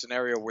could see a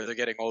scenario where they're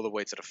getting all the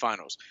way to the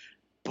finals,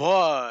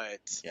 but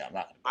yeah, I'm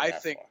not I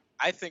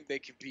think they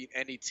can beat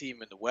any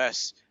team in the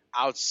West.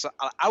 Outside,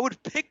 I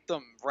would pick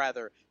them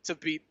rather to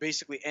beat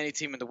basically any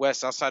team in the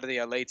West outside of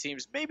the LA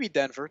teams, maybe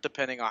Denver,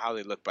 depending on how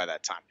they look by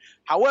that time.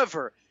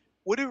 However,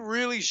 would it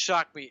really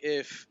shock me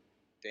if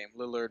Dame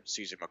Lillard,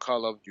 CJ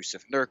McCollum,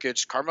 Yusuf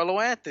Nurkic, Carmelo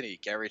Anthony,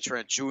 Gary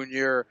Trent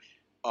Jr.,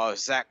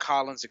 Zach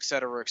Collins,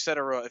 etc.,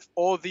 etc. If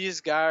all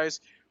these guys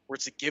were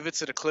to give it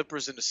to the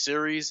Clippers in a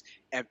series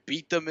and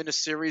beat them in a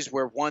series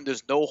where, one,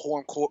 there's no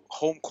home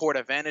court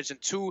advantage,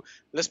 and two,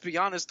 let's be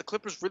honest, the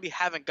Clippers really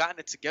haven't gotten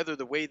it together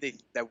the way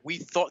that we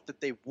thought that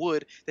they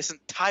would this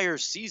entire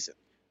season.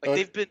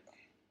 Like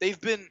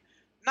they've been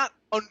not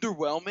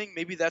underwhelming,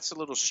 maybe that's a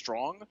little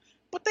strong,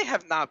 but they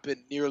have not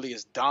been nearly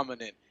as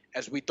dominant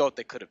as we thought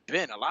they could have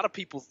been. A lot of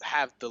people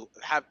have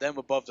them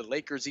above the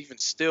Lakers even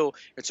still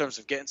in terms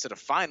of getting to the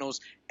finals.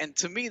 And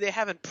to me, they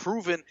haven't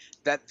proven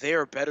that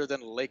they're better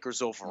than the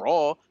Lakers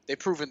overall. They've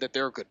proven that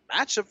they're a good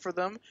matchup for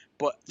them,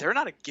 but they're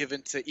not a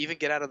given to even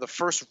get out of the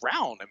first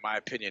round, in my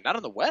opinion, not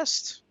in the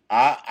West.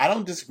 I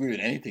don't disagree with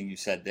anything you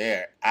said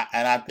there.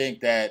 And I think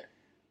that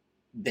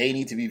they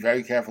need to be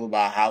very careful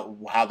about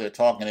how they're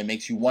talking. It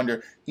makes you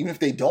wonder, even if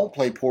they don't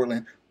play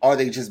Portland, are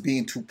they just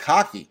being too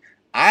cocky?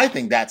 I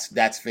think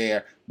that's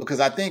fair,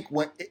 because I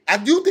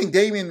do think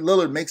Damian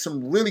Lillard makes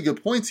some really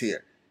good points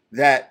here,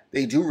 that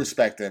they do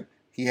respect him.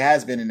 He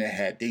has been in their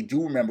head. They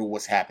do remember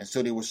what's happened.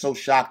 So they were so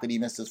shocked that he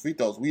missed those free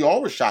throws. We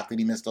all were shocked that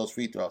he missed those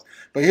free throws.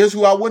 But here's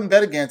who I wouldn't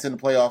bet against in the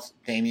playoffs: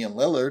 Damian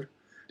Lillard.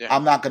 Yeah.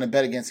 I'm not going to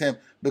bet against him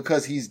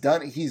because he's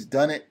done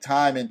it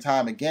time and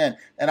time again.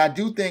 And I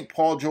do think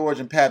Paul George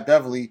and Pat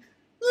Beverly,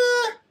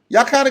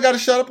 y'all kind of got to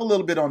shut up a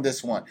little bit on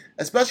this one,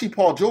 especially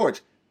Paul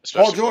George.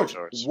 Paul George,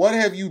 what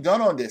have you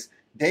done on this?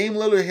 Dame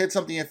Lillard hit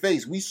something in your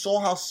face. We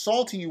saw how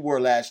salty you were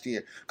last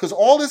year. Because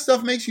all this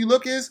stuff makes you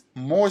look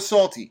more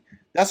salty.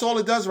 That's all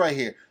it does right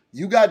here.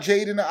 You got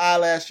Jade in the eye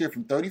last year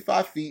from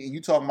 35 feet, and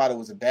you talking about it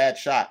was a bad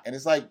shot. And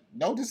it's like,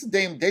 no, this is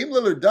Dame. Dame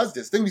Lillard does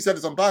this. I think we said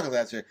this on the podcast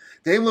last year.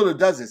 Dame Lillard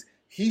does this.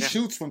 He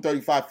shoots from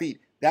 35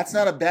 feet. That's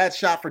not a bad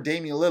shot for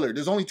Damian Lillard.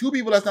 There's only two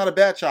people that's not a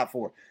bad shot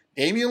for: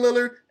 Damian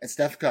Lillard and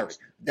Steph Curry.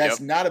 That's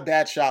not a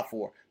bad shot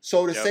for.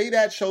 So to say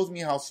that shows me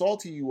how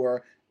salty you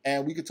were.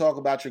 And we could talk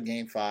about your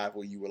game 5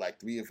 where you were like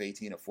 3 of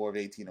 18 or 4 of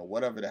 18 or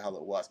whatever the hell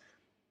it was.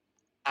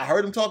 I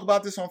heard him talk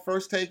about this on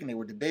First Take, and they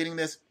were debating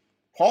this.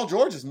 Paul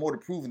George is more to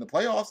prove in the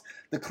playoffs.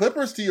 The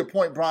Clippers, to your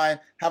point, Brian,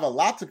 have a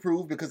lot to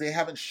prove because they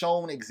haven't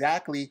shown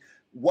exactly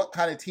what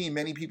kind of team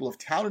many people have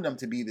touted them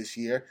to be this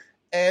year.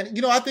 And,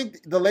 I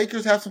think the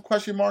Lakers have some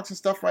question marks and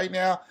stuff right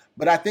now,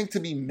 but I think to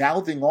be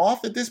mouthing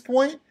off at this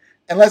point,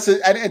 and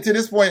to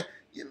this point,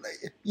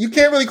 you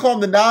can't really call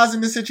him the Nas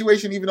in this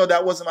situation, even though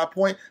that wasn't my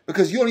point,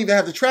 because you don't even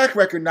have the track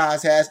record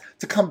Nas has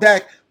to come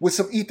back with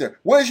some ether.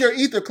 Where's your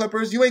ether,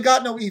 Clippers? You ain't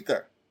got no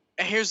ether.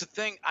 And here's the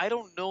thing. I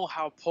don't know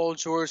how Paul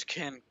George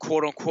can,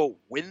 quote-unquote,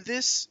 win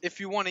this, if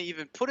you want to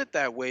even put it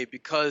that way,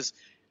 because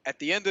at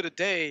the end of the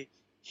day,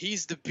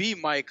 he's the B,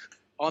 Mike,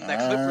 on that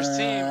Clippers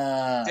team.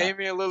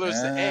 Damian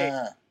Lillard's the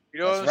A. You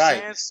know what I'm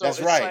saying? So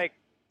it's like,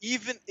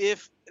 even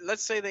if,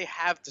 let's say they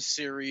have the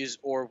series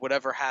or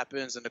whatever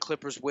happens and the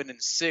Clippers win in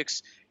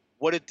 6,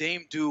 what did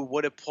Dame do?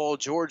 What did Paul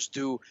George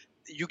do?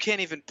 You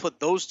can't even put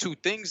those two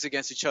things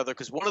against each other,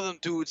 because one of them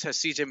dudes has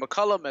CJ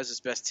McCollum as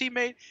his best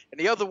teammate, and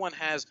the other one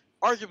has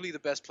arguably the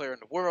best player in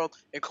the world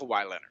in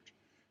Kawhi Leonard.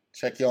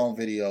 Check your own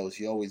videos.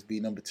 You always be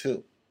number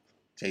 2.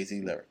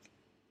 Jay-Z lyric.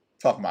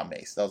 Talking about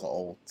Mace. That was an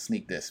old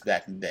sneak diss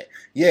back in the day.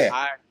 Yeah,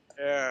 I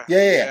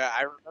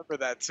remember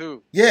that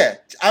too. Yeah,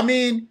 I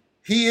mean,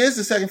 he is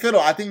the second fiddle.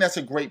 I think that's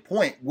a great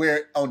point.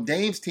 Where on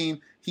Dame's team,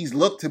 he's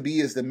looked to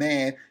be as the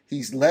man.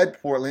 He's led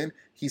Portland.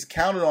 He's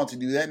counted on to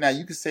do that. Now,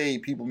 you could say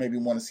people maybe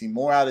want to see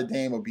more out of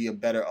Dame or be a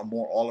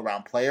more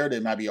all-around player. There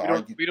might be an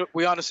argument.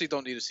 We honestly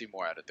don't need to see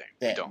more out of Dame.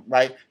 We don't.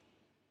 Right?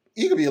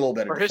 He could be a little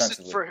better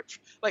defensively.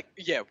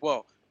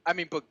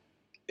 But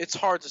it's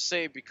hard to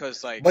say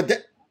because, like...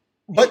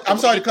 But I'm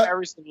sorry to cut.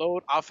 Carries the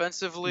load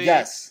offensively.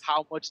 Yes.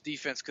 How much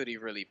defense could he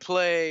really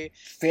play?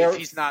 Fair. If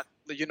he's not,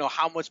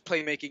 how much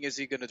playmaking is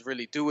he going to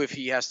really do if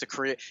he has to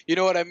create? You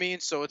know what I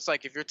mean? So it's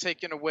like if you're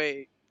taking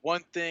away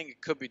one thing,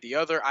 it could be the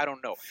other. I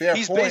don't know. Fair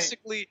he's point.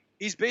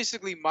 He's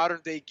basically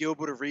modern day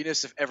Gilbert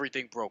Arenas if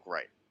everything broke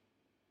right.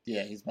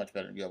 Yeah, he's much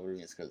better than Gilbert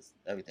Arenas because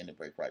everything did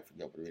break right for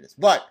Gilbert Arenas.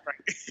 But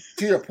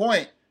to your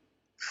point,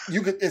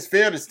 it's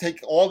fair to take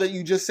all that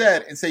you just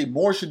said and say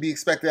more should be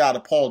expected out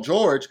of Paul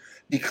George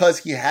because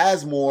he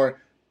has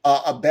more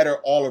a better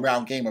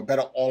all-around game or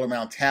better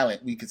all-around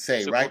talent, we could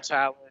say, right?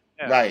 Talent,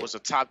 yeah. Right. Was a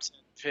top 10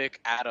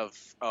 pick out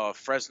of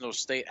Fresno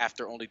State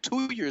after only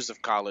 2 years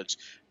of college,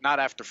 not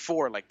after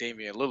 4 like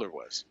Damian Lillard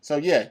was. So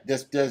yeah,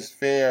 there's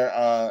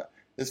fair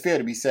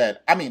to be said.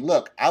 I mean,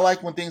 look, I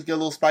like when things get a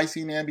little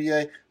spicy in the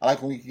NBA. I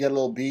like when we can get a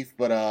little beef,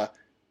 but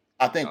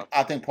I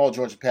think Paul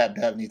George and Pat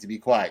Bev need to be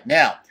quiet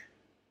now.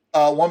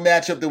 One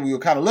matchup that we were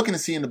kind of looking to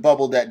see in the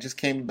bubble that just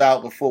came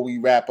about before we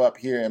wrap up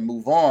here and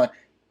move on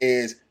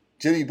is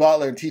Jimmy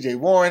Butler and TJ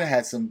Warren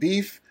had some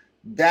beef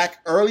back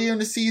earlier in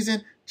the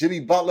season. Jimmy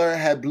Butler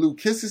had blew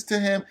kisses to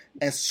him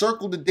and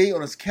circled the date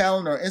on his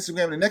calendar on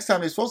Instagram. The next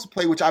time they were supposed to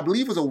play, which I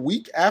believe was a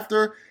week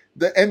after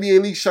the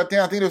NBA league shut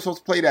down. I think they were supposed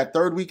to play that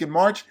third week in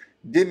March.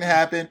 Didn't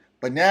happen.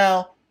 But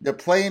now they're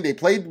playing. They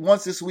played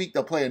once this week.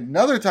 They'll play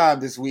another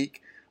time this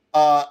week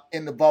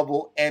in the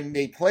bubble. And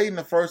they played in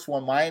the first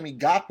one. Miami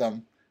got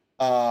them.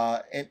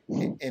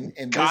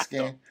 in this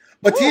game.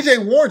 But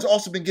TJ Warren's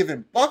also been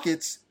giving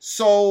buckets.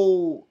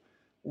 So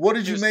what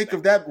did you make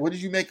of that? What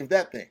did you make of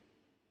that thing?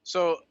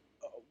 So,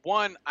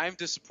 one, I'm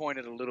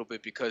disappointed a little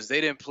bit because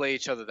they didn't play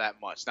each other that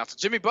much. Now, to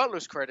Jimmy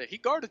Butler's credit, he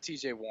guarded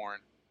TJ Warren.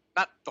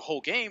 Not the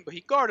whole game, but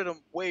he guarded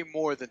him way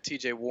more than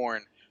TJ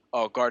Warren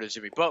guarded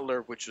Jimmy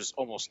Butler, which was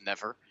almost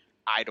never.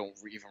 I don't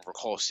even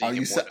recall seeing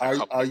him more than a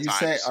couple of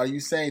times. Are you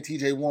saying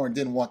TJ Warren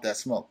didn't want that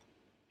smoke?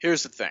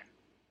 Here's the thing.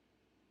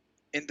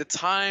 In the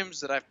times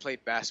that I've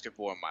played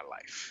basketball in my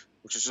life,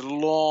 which is a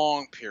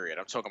long period,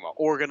 I'm talking about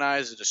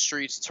organized in the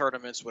streets,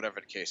 tournaments, whatever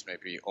the case may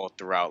be, all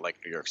throughout like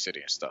New York City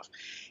and stuff.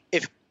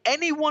 If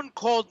anyone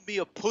called me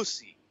a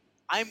pussy,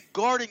 I'm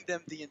guarding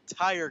them the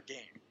entire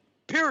game.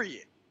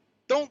 Period.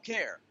 Don't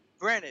care.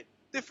 Granted,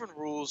 different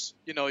rules.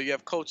 You know, you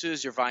have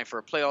coaches, you're vying for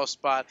a playoff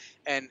spot,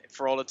 and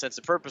for all intents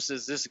and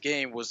purposes, this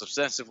game was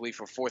ostensibly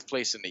for fourth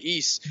place in the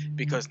East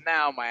because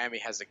now Miami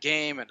has a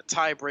game and a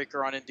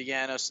tiebreaker on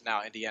Indiana, so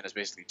now Indiana's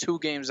basically 2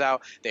 games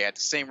out. They had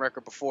the same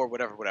record before,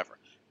 whatever.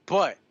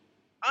 But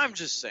I'm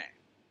just saying,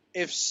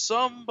 if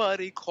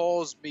somebody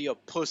calls me a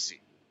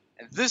pussy,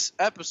 and this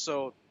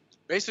episode is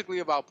basically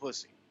about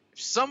pussy,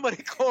 if somebody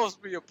calls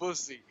me a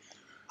pussy,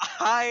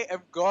 I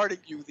am guarding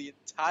you the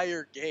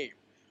entire game.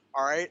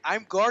 All right,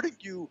 I'm guarding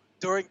you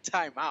during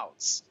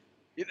timeouts.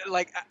 You know,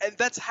 like, and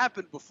that's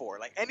happened before.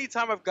 Like,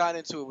 anytime I've gotten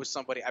into it with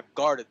somebody, I've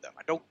guarded them.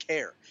 I don't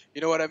care.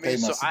 You know what I mean?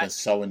 They must have been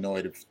so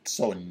annoyed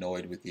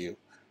with you.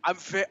 I'm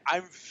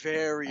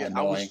very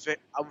annoying.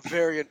 I'm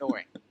very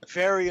annoying.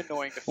 Very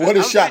annoying. What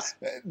a shock!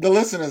 The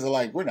listeners are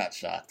like, we're not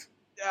shocked.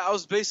 Yeah, I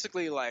was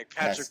basically like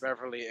Patrick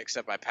Beverly,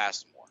 except I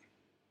passed more.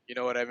 You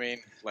know what I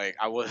mean? Like,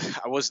 I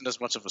wasn't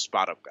as much of a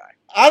spot up guy.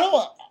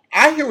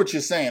 I hear what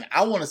you're saying.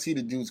 I want to see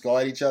the dudes go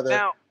at each other.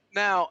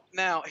 Now,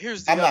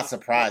 here's the. I'm not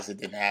surprised it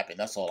didn't happen.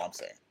 That's all I'm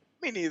saying.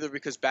 Me neither,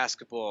 because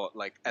basketball,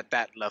 like, at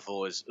that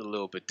level is a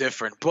little bit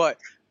different. But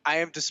I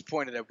am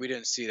disappointed that we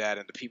didn't see that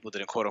and the people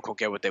didn't, quote unquote,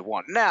 get what they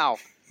want. Now,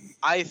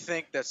 I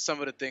think that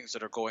some of the things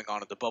that are going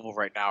on in the bubble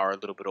right now are a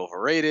little bit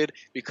overrated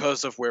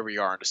because of where we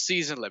are in the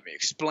season. Let me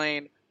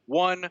explain.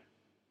 One,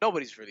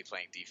 nobody's really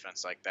playing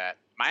defense like that.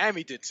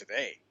 Miami did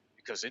today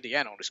because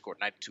Indiana only scored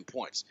 92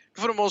 points.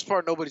 But for the most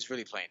part, nobody's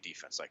really playing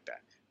defense like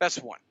that. That's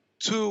one.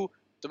 Two,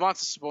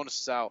 Domantas Sabonis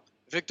is out.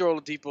 Victor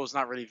Oladipo is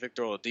not really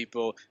Victor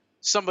Oladipo.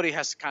 Somebody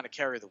has to kind of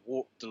carry the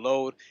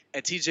load,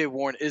 and TJ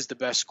Warren is the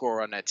best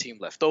scorer on that team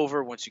left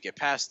over once you get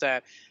past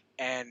that.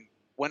 And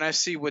when I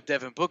see what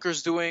Devin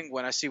Booker's doing,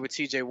 when I see what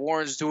TJ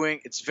Warren's doing,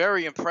 it's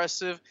very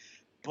impressive.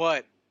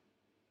 But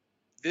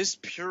this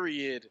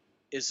period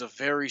is a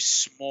very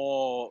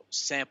small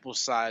sample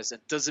size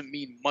and doesn't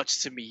mean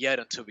much to me yet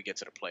until we get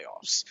to the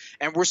playoffs.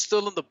 And we're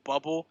still in the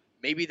bubble.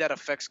 Maybe that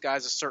affects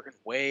guys a certain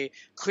way.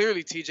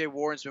 Clearly, TJ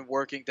Warren's been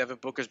working. Devin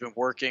Booker's been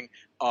working,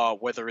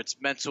 whether it's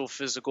mental,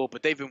 physical,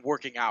 but they've been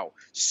working out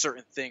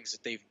certain things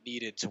that they've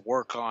needed to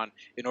work on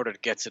in order to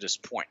get to this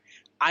point.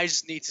 I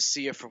just need to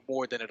see it for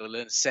more than an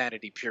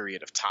insanity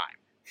period of time.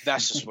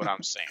 That's just what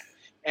I'm saying.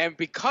 And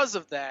because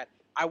of that,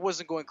 I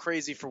wasn't going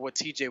crazy for what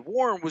TJ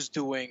Warren was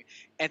doing.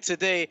 And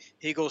today,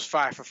 he goes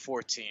 5 for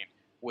 14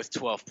 with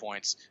 12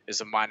 points,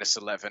 is a minus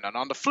 11. And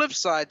on the flip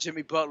side,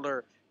 Jimmy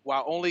Butler,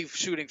 while only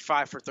shooting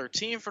 5 for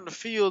 13 from the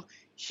field,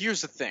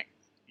 here's the thing.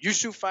 You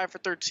shoot 5 for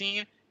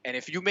 13, and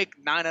if you make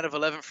 9 out of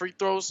 11 free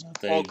throws,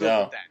 all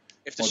good with that.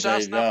 If the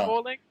shot's not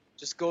falling,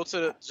 just go to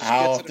the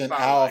foul line.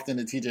 How often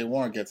did TJ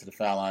Warren get to the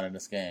foul line in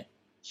this game?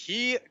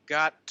 He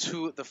got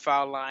to the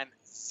foul line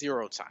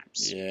 0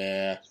 times.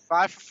 Yeah.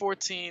 5 for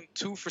 14,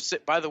 2 for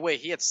 6. By the way,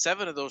 he had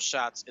 7 of those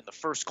shots in the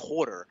first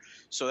quarter,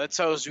 so that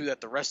tells you that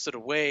the rest of the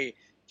way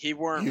he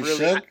weren't really.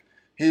 Shook?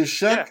 He was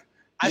shook? Yeah.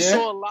 I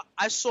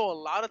saw a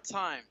lot of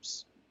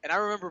times, and I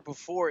remember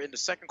before in the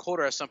second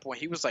quarter at some point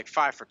he was like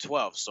 5 for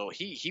 12, so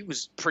he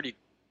was pretty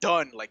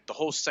done. Like the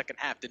whole second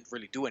half didn't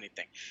really do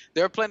anything.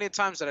 There are plenty of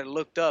times that I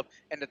looked up,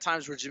 and the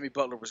times where Jimmy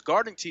Butler was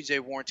guarding TJ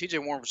Warren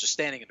was just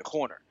standing in the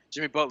corner.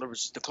 Jimmy Butler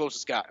was the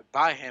closest guy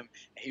by him,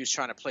 and he was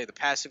trying to play the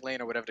passing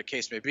lane or whatever the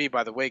case may be.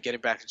 By the way,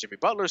 getting back to Jimmy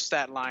Butler's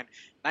stat line,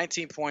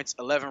 19 points,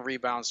 11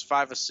 rebounds,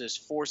 5 assists,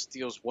 4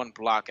 steals, 1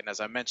 block, and as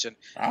I mentioned,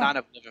 9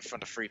 of 11 from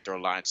the free throw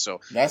line.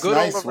 So that's good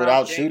nice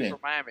without game shooting. For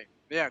Miami.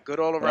 Yeah, good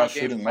all-around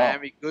game for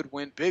Miami. Good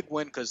win, big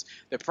win, because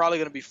they're probably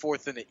going to be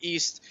 4th in the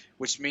East,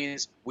 which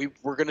means we're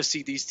going to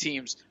see these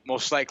teams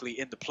most likely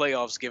in the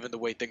playoffs, given the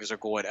way things are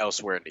going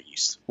elsewhere in the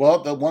East. Well,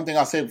 the one thing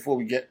I'll say before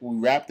we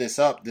wrap this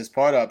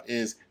part up,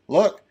 is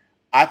look.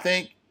 I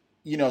think,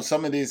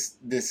 some of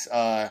this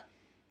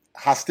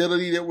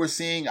hostility that we're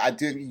seeing,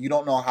 you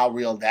don't know how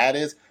real that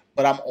is,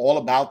 but I'm all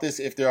about this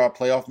if there are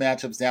playoff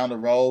matchups down the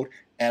road,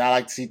 and I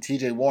like to see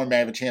TJ Warren may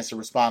have a chance to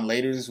respond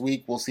later this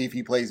week. We'll see if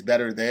he plays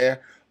better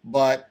there.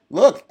 But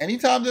look,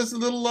 anytime there's a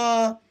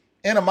little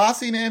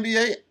animosity in the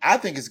NBA, I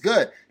think it's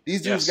good.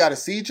 These dudes got to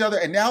see each other,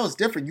 and now it's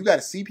different. You got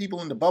to see people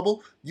in the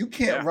bubble. You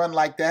can't run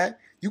like that.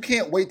 You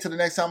can't wait till the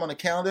next time on the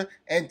calendar,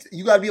 and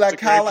you got to be like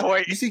Kyle.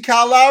 You see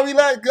Kyle Lowry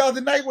the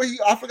other night where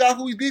I forgot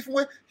who he's beefing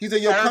with. He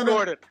said, "Yo,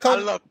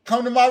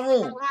 come to my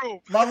room.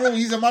 My room.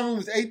 He's in my room.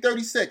 It's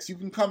 836. You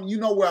can come. You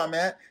know where I'm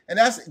at." And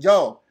that's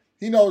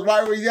he knows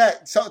right where he's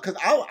at. So, because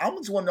I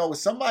just want to know,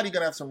 is somebody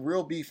gonna have some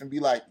real beef and be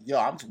like, "Yo,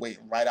 I'm just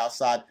waiting right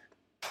outside.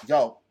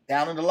 Yo,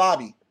 down in the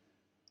lobby.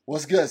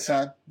 What's good,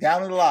 son?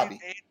 Down in the lobby."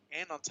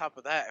 And on top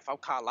of that, if I'm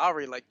Kyle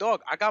Lowry, like, dog,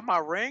 I got my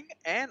ring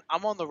and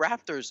I'm on the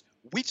Raptors.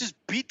 We just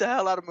beat the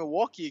hell out of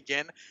Milwaukee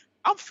again.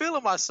 I'm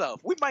feeling myself.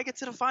 We might get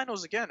to the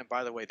finals again. And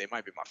by the way, they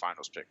might be my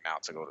finals pick now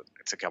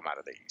to come out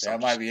of the East. That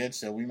might be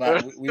interesting. We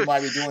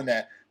might be doing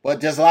that.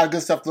 But there's a lot of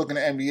good stuff looking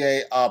at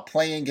NBA.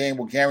 Playing game,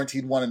 we're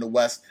guaranteed one in the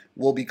West,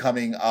 will be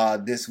coming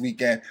this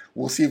weekend.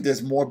 We'll see if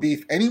there's more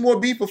beef. Any more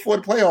beef before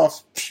the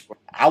playoffs?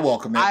 I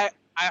welcome it.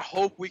 I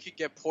hope we can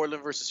get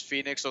Portland versus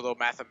Phoenix, although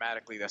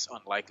mathematically that's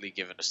unlikely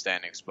given the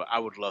standings. But I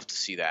would love to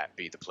see that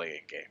be the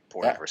play-in game,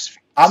 Portland versus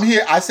Phoenix. I'm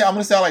here. I'm going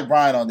to sound like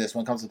Brian on this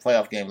when it comes to the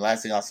playoff game. The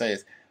last thing I'll say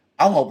is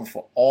I'm hoping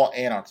for all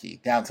anarchy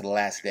down to the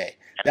last day.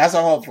 That's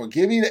what I'm hoping for.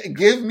 Give me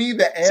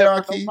the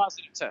anarchy. No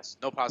positive test.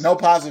 No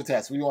positive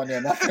test. We want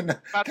there nothing.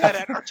 Not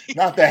that anarchy.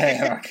 Not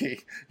that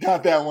anarchy.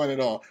 Not that one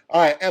at all.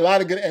 All right. A lot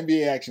of good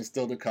NBA action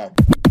still to come.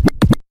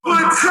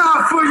 One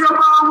time for your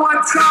mind,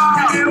 one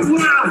time.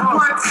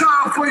 One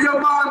time for your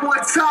mind,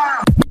 one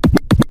time.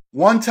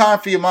 One time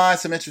for your mind,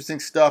 some interesting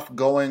stuff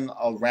going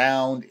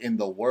around in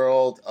the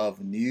world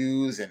of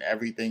news and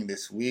everything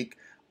this week.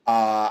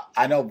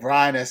 I know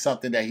Brian has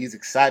something that he's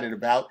excited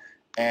about,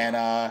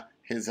 and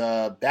his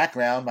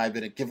background might have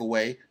been a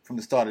giveaway from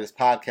the start of this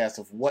podcast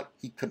of what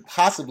he could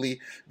possibly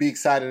be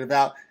excited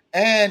about.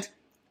 And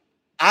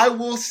I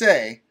will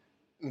say,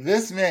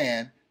 this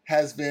man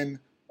has been,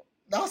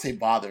 I'll say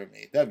bothering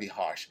me, that'd be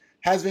harsh,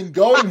 has been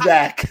going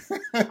back,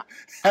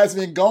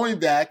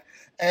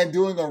 and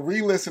doing a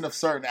re-listen of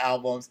certain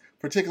albums,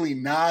 particularly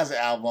Nas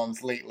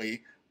albums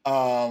lately,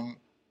 of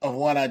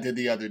one I did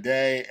the other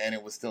day, and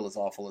it was still as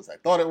awful as I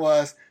thought it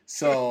was,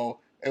 so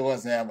it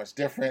wasn't that much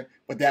different,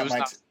 but that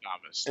might...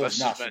 It was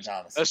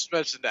Nostradamus. Let's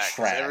mention that.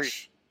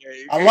 Trash.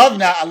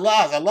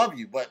 I love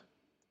you, but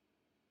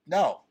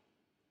no.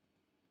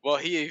 Well,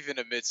 he even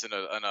admits in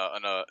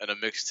a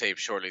mixtape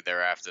shortly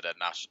thereafter that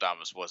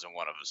Nostradamus wasn't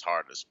one of his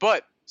hardest,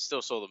 but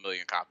still sold 1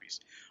 million copies.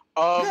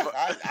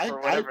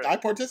 I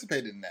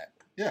participated in that.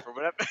 Yeah. For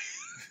whatever.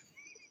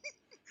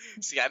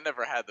 See, I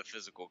never had the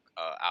physical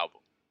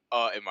album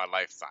in my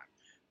lifetime.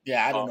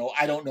 Yeah, I don't know.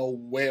 I don't know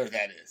where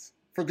that is.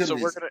 For good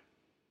reason.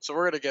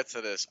 We're gonna get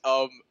to this.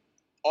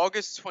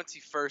 August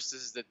 21st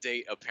is the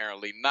date.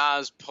 Apparently,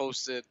 Nas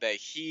posted that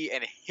he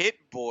and Hit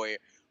Boy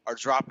are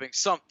dropping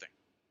something.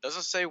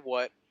 Doesn't say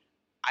what.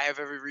 I have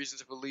every reason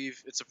to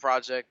believe it's a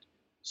project.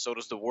 So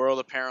does the world,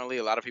 apparently.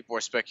 A lot of people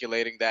are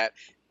speculating that.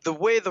 The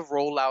way the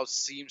rollout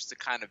seems to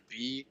kind of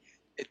be,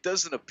 it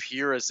doesn't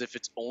appear as if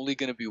it's only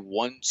going to be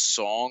one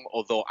song,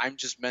 although I'm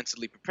just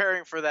mentally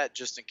preparing for that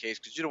just in case,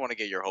 because you don't want to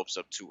get your hopes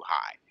up too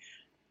high.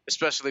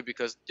 Especially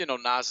because,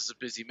 Nas is a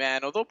busy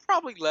man, although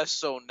probably less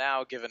so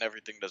now given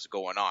everything that's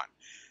going on.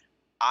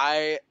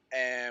 I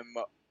am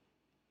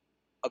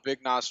a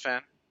big Nas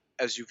fan,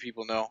 as you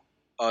people know.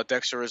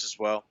 Dexter is as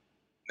well.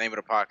 Name of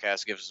the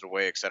podcast gives it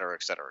away, etc.,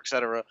 etc.,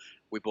 etc.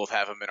 We both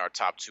have him in our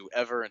top 2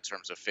 ever in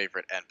terms of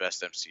favorite and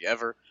best MC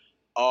ever.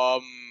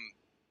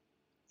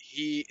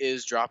 He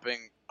is dropping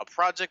a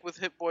project with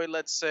Hit Boy,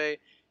 let's say.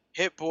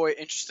 Hit Boy,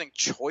 interesting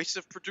choice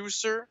of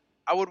producer,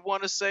 I would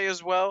want to say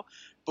as well.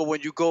 But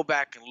when you go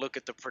back and look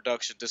at the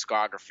production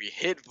discography,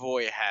 Hit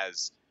Boy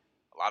has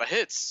a lot of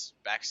hits.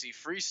 Backseat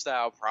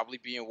Freestyle probably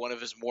being one of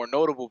his more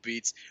notable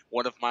beats,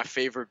 one of my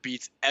favorite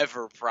beats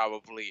ever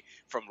probably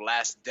from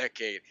last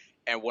decade,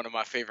 and one of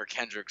my favorite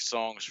Kendrick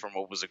songs from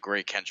what was a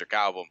great Kendrick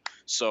album.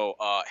 So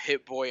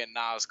Hit Boy and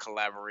Nas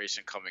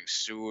collaboration coming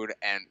soon,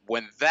 and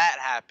when that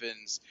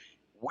happens,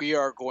 we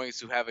are going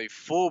to have a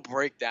full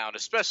breakdown,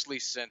 especially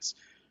since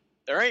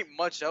there ain't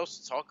much else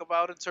to talk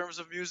about in terms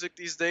of music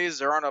these days.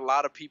 There aren't a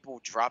lot of people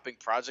dropping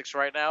projects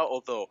right now,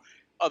 although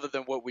other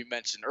than what we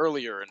mentioned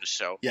earlier in the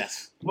show.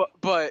 Yes.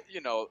 But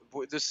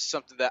this is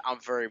something that I'm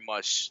very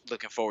much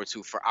looking forward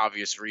to for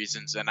obvious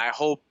reasons. And I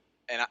hope,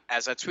 and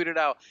as I tweeted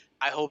out,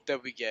 I hope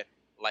that we get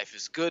Life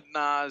is Good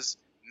Nas,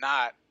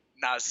 not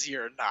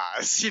Nasir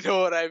Nas. You know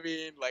what I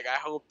mean? Like, I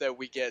hope that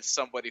we get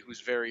somebody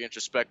who's very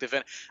introspective.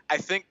 And I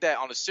think that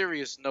on a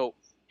serious note,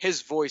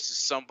 his voice is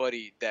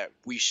somebody that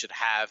we should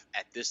have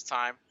at this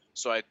time.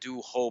 So I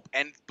do hope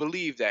and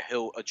believe that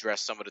he'll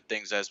address some of the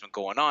things that has been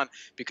going on,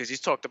 because he's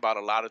talked about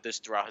a lot of this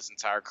throughout his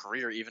entire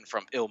career, even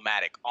from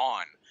Illmatic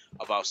on,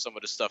 about some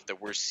of the stuff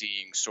that we're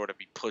seeing sort of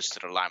be pushed to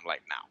the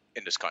limelight now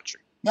in this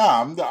country. No,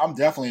 I'm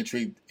definitely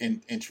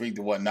intrigued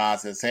to what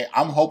Nas has to say.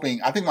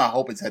 I think my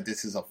hope is that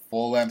this is a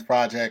full-length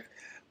project.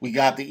 We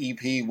got the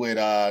EP with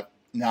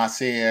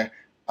Nasir.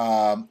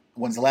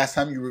 When's the last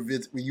time you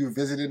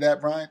revisited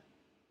that, Brian?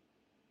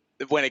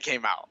 When it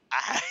came out.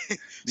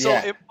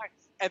 Yeah.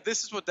 And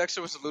this is what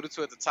Dexter was alluded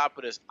to at the top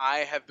of this. I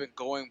have been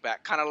going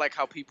back, kind of like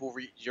how people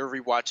you're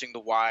rewatching The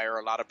Wire.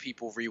 A lot of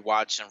people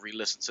rewatch and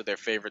re-listen to their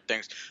favorite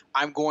things.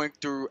 I'm going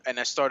through, and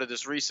I started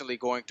this recently,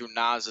 going through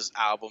Nas's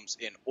albums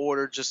in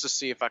order just to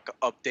see if I could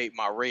update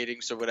my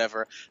ratings or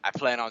whatever. I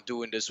plan on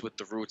doing this with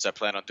The Roots. I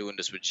plan on doing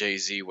this with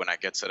Jay-Z when I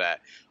get to that.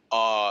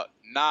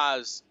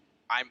 Nas,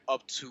 I'm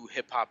up to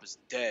Hip Hop Is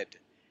Dead,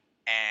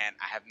 and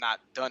I have not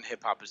done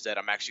Hip Hop Is Dead.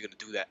 I'm actually going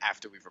to do that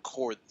after we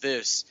record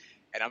this.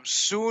 And I'm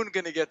soon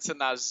going to get to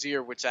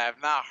Nasir, which I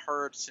have not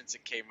heard since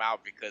it came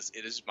out because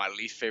it is my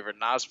least favorite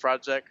Nas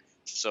project.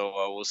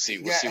 So we'll see.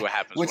 We'll see what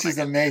happens. Which is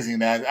amazing,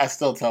 man. I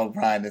still tell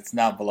Brian it's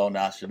not below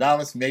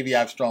Nostradamus. Maybe I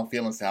have strong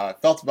feelings to how I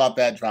felt about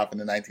that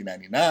dropping in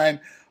 1999.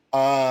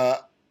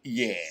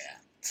 Yeah.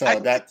 So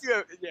I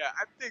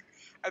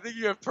think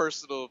you have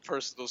personal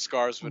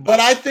scars with. But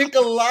I think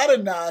a lot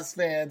of Nas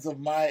fans of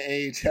my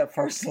age have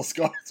personal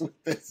scars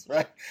with this,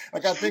 right?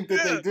 Like I think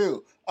that they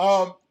do.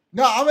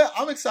 No,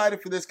 I'm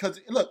excited for this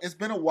because look, it's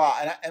been a while,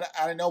 and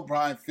I know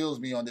Brian feels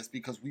me on this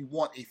because we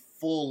want a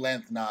full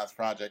length Nas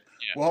project.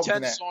 Yeah,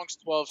 10 songs,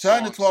 12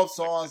 songs. 10 to 12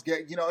 songs.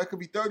 It could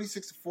be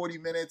 36 to 40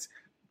 minutes.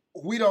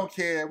 We don't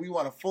care. We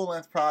want a full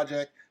length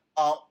project.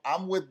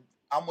 I'm with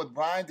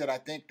Brian that I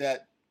think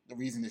that the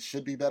reason it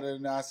should be better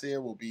than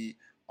Nasir will be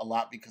a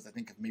lot because I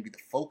think of maybe the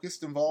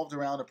focus involved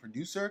around a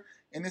producer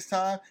in this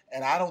time,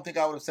 and I don't think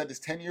I would have said this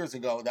 10 years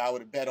ago that I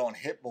would have bet on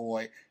Hit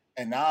Boy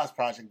and Nas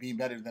project being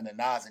better than the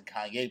Nas and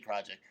Kanye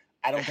project.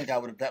 I don't think I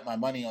would have bet my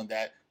money on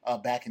that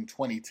back in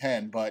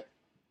 2010, but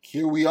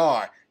here we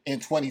are in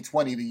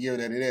 2020, the year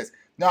that it is.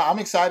 No, I'm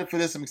excited for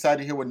this. I'm excited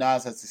to hear what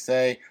Nas has to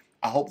say.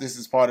 I hope this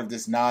is part of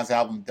this Nas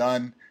album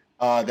done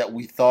that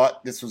we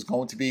thought this was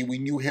going to be. We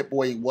knew Hit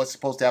Boy was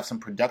supposed to have some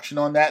production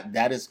on that.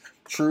 That is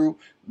true.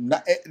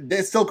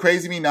 It's still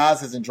crazy to me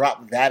Nas hasn't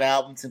dropped that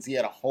album since he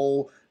had a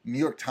whole New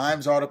York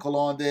Times article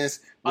on this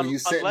where you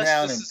sit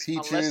down and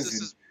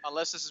peaches.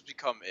 Unless this has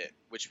become it,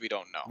 which we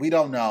don't know. We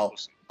don't know.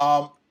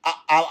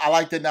 I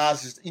like that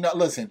Nas just,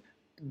 listen,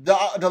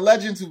 the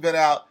legends who've been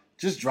out,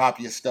 just drop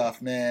your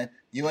stuff, man.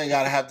 You ain't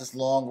got to have this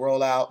long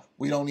rollout.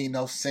 We don't need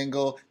no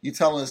single. You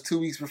telling us 2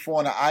 weeks before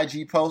on an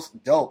IG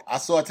post? Dope. I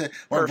saw it.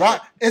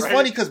 It's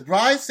funny because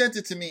Brian sent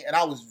it to me, and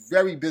I was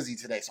very busy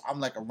today. So I'm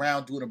like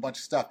around doing a bunch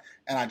of stuff,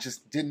 and I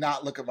just did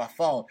not look at my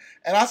phone.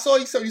 And I saw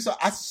I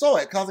saw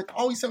it because I was like,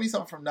 oh, he sent me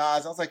something from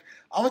Nas. I was like,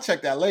 I'm going to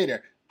check that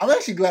later. I'm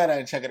actually glad I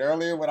didn't check it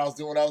earlier when I was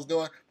doing what I was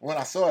doing. But when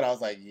I saw it, I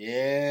was like,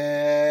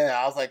 yeah.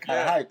 I was like kind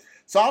of hyped.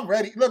 So I'm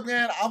ready. Look,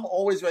 man, I'm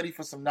always ready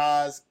for some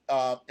Nas.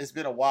 It's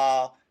been a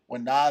while.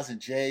 When Nas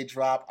and Jay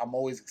drop, I'm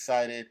always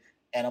excited.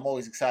 And I'm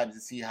always excited to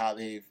see how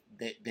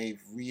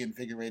they've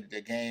reinvigorated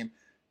their game.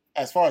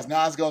 As far as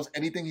Nas goes,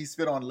 anything he's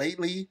spit on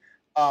lately,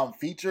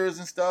 features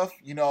and stuff,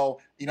 I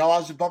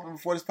was just bumping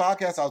before this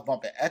podcast. I was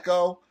bumping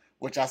Echo,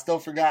 which I still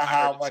forgot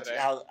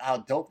how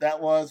dope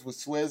that was with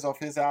Swizz off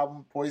his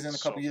album Poison a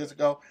couple years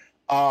ago.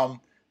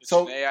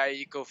 So an AI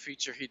Eco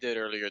feature he did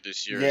earlier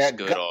this year is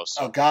good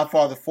also.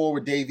 Godfather 4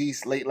 with Dave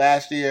East late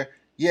last year.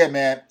 Yeah,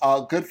 man,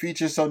 good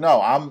feature. So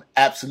no, I'm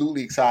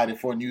absolutely excited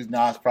for a new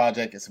Nas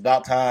project. It's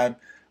about time.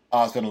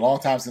 It's been a long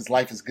time since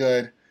Life is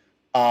Good.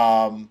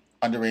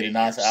 Underrated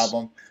Nas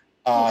album.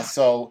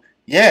 So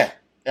yeah,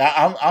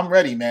 I'm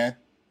ready, man.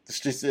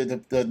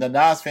 The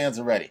Nas fans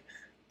are ready.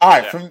 All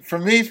right, for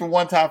me, for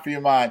One Time for Your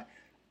Mind,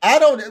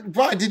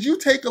 Brian, did you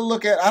take a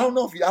look at? I don't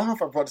know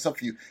if I brought this up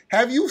for you.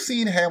 Have you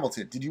seen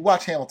Hamilton? Did you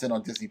watch Hamilton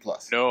on Disney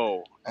Plus?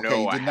 No.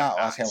 Okay, you did not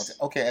watch Hamilton.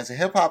 Okay, as a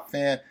hip hop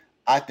fan,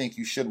 I think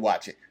you should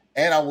watch it.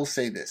 And I will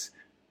say this: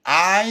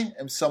 I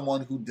am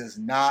someone who does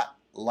not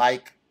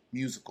like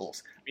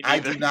musicals. I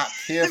do not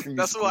care for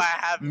musicals. That's why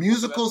I have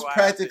musicals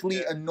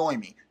practically annoy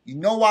me. You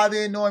know why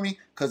they annoy me?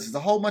 Because it's a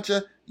whole bunch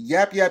of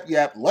yap, yap,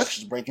 yap. Let's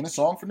just break in a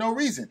song for no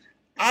reason.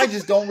 I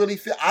just don't really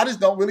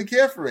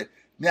care for it.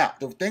 Now,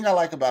 the thing I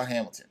like about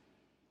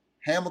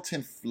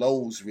Hamilton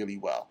flows really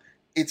well.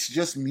 It's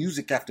just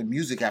music after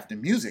music after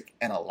music,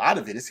 and a lot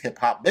of it is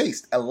hip-hop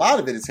based. A lot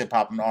of it is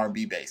hip-hop and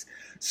R&B based.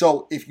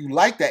 So if you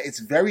like that, it's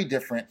very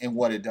different in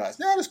what it does.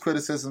 Now, there's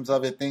criticisms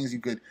of it, things you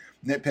could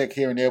nitpick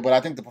here and there, but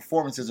I think the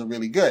performances are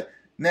really good.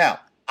 Now,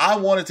 I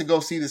wanted to go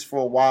see this for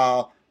a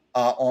while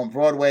on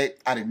Broadway.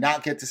 I did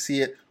not get to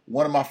see it.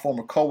 One of my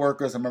former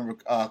coworkers, I remember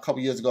a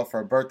couple years ago for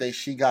her birthday,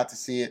 she got to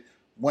see it,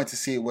 went to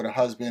see it with her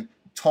husband,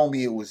 told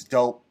me it was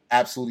dope,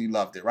 absolutely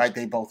loved it, right?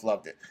 They both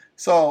loved it.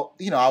 So,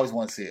 I always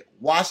want to see it.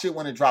 Watch it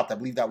when it dropped. I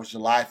believe that was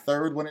July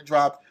 3rd when it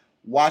dropped.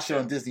 Watch it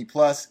on Disney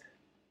Plus.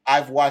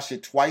 I've watched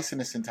it twice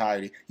in its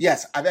entirety.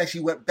 Yes, I've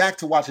actually went back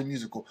to watch a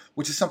musical,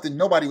 which is something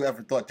nobody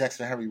ever thought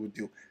Dexter Henry would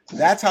do.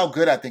 That's how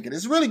good I think it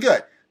is. It's really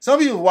good. Some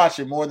people watch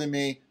it more than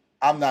me.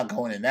 I'm not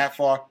going in that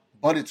far,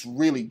 but it's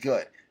really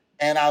good.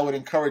 And I would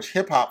encourage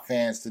hip-hop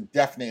fans to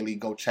definitely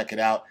go check it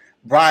out.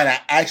 Brian, I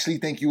actually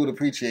think you would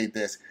appreciate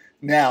this.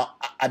 Now,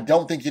 I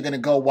don't think you're going to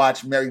go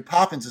watch Mary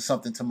Poppins or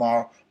something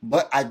tomorrow,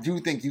 but I do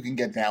think you can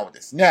get down with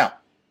this. Now,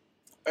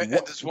 and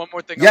there's one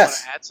more thing I want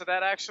to add to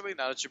that, actually,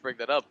 now that you bring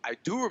that up. I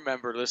do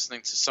remember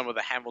listening to some of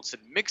the Hamilton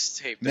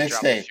mixtape that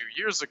dropped a few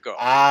years ago.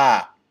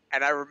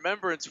 And I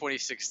remember in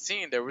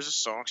 2016 there was a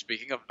song.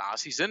 Speaking of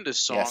Nas, he's in this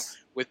song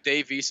with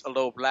Dave East,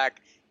 Aloe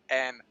Black,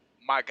 and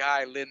my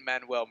guy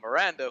Lin-Manuel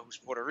Miranda, who's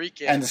Puerto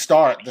Rican, and the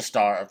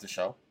star of the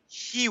show.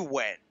 He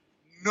went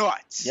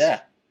nuts.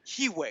 Yeah.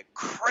 He went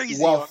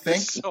crazy on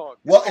this song.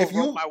 Well, if you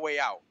Wrote My Way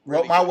Out,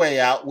 Wrote My Way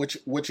Out,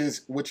 which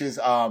is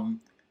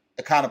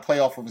a kind of play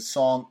off of a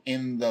song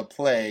in the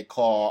play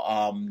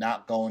called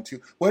Not Going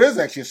To. Well, there's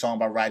actually a song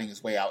about writing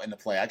his way out in the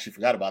play. I actually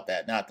forgot about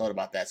that. Now I thought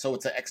about that. So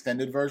it's an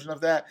extended version of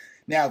that.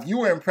 Now, if you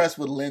were impressed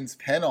with Lin's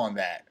pen on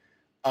that,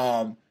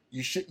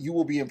 you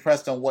will be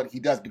impressed on what he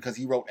does, because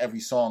he wrote every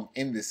song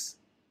in this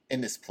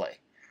play,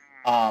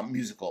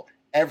 musical.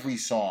 Every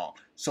song.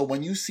 So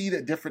when you see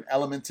the different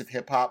elements of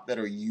hip hop that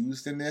are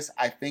used in this,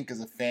 I think as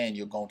a fan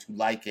you're going to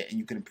like it and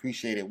you can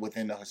appreciate it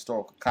within the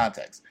historical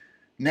context.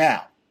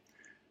 Now,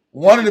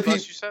 one of the people,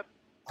 you said?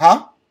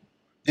 Huh?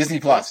 Disney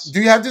Plus.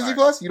 Do you have Disney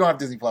Plus? You don't have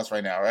Disney Plus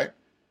right now, right?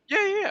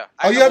 Yeah.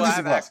 Oh, you have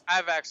Disney Plus. I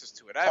have access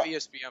to it. I have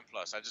ESPN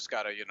Plus. I just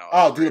gotta,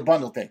 do the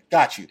bundle thing.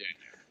 Got you. Yeah.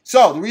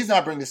 So the reason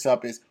I bring this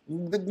up is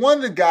one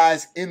of the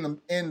guys in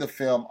the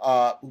film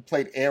who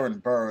played Aaron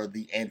Burr,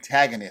 the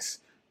antagonist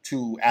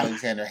to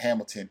Alexander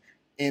Hamilton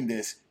in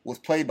this, was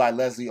played by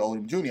Leslie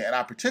Odom Jr. And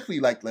I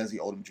particularly liked Leslie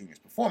Odom Jr.'s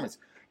performance.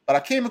 But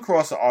I came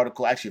across an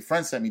article, actually a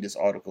friend sent me this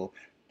article,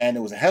 and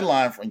there was a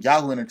headline from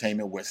Yahoo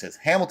Entertainment where it says,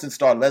 Hamilton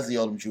star Leslie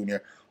Odom Jr.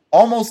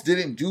 almost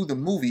didn't do the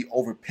movie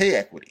over pay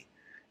equity.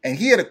 And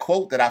he had a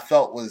quote that I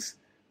felt was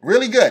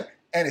really good.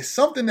 And it's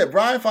something that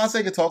Brian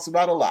Fonseca talks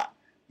about a lot.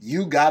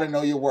 You got to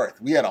know your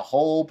worth. We had a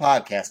whole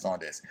podcast on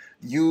this.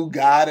 You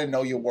got to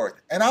know your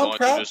worth. And I'm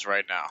proud. This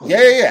right now.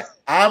 Yeah.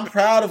 I'm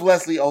proud of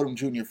Leslie Odom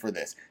Jr. for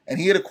this. And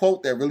he had a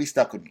quote that really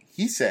stuck with me.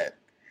 He said,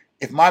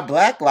 if my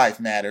black life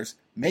matters,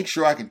 make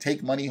sure I can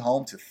take money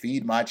home to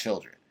feed my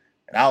children.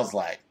 And I was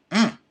like,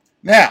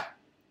 Now,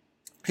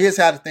 here's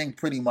how the thing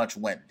pretty much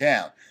went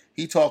down.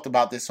 He talked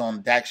about this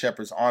on Dak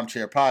Shepard's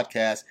Armchair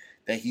podcast,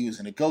 that he was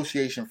in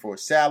negotiation for a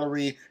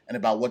salary and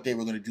about what they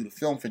were going to do to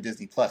film for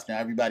Disney Plus. Now,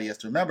 everybody has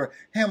to remember,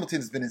 Hamilton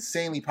has been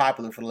insanely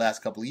popular for the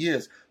last couple of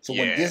years. So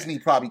when Disney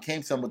probably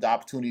came to them with the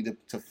opportunity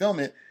to film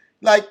it,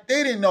 like,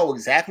 they didn't know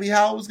exactly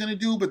how it was going to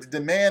do, but the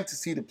demand to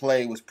see the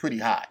play was pretty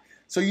high.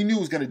 So you knew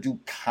it was going to do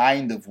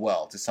kind of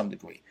well to some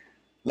degree.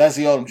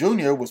 Leslie Odom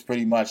Jr. was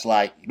pretty much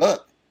like,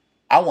 look,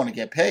 I want to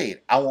get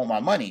paid. I want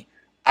my money.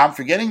 I'm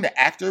forgetting the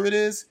actor it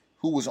is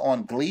who was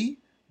on Grease,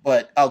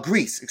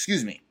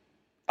 excuse me.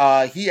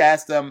 He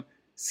asked them,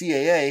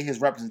 CAA, his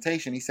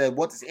representation, he said,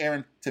 what does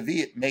Aaron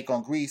Tveit make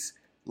on Grease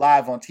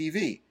live on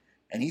TV?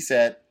 And he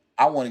said,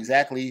 I want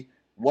exactly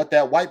what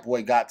that white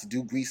boy got to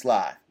do Grease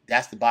live.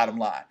 That's the bottom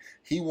line.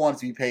 He wanted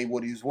to be paid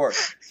what he was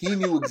worth. He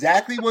knew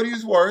exactly what he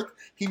was worth.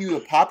 He knew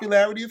the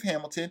popularity of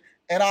Hamilton.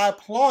 And I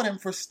applaud him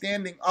for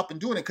standing up and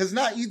doing it, because it's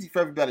not easy for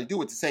everybody to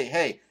do it, to say,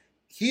 hey,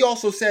 he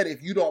also said,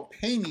 if you don't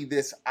pay me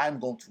this, I'm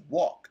going to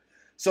walk.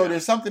 So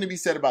there's something to be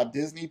said about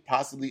Disney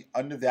possibly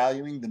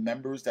undervaluing the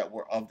members that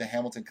were of the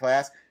Hamilton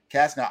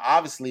cast. Now,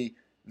 obviously,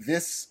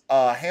 this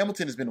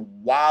Hamilton has been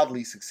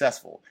wildly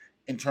successful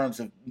in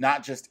terms of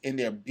not just in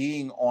there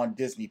being on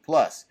Disney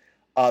Plus.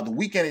 The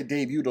weekend it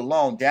debuted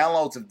alone,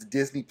 downloads of the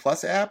Disney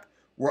Plus app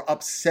were up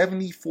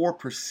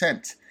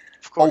 74%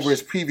 over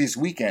its previous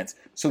weekends.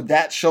 So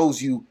that shows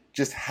you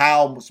just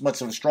how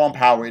much of a strong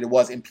power it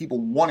was in people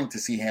wanting to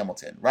see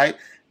Hamilton, right?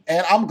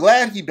 And I'm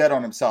glad he bet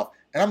on himself.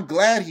 And I'm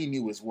glad he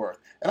knew his worth.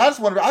 And I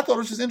thought it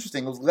was just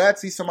interesting. I was glad to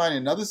see somebody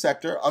in another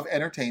sector of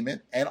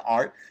entertainment and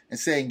art and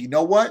saying, you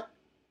know what?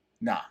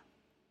 Nah,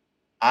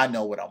 I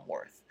know what I'm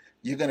worth.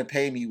 You're going to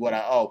pay me what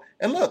I owe.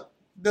 And look,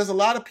 there's a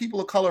lot of people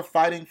of color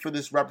fighting for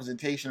this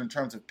representation in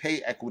terms of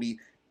pay equity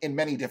in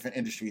many different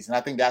industries. And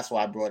I think that's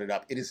why I brought it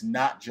up. It is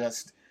not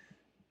just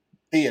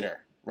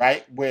theater,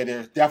 right? Where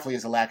there definitely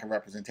is a lack of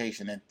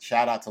representation. And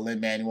shout out to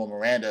Lin-Manuel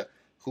Miranda,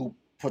 who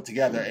put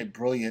together a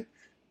brilliant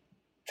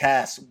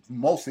cast,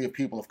 mostly of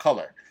people of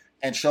color,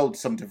 and showed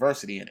some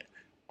diversity in it.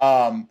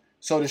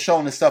 So there's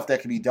showing the stuff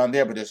that can be done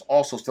there, but there's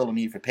also still a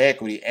need for pay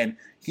equity. And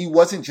he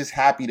wasn't just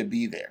happy to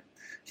be there.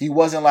 He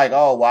wasn't like,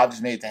 oh, well, I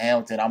just made it to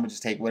Hamilton. I'm going to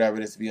just take whatever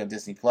it is to be on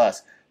Disney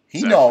Plus.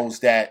 He knows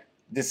that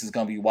this is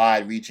going to be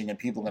wide reaching and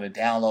people are going to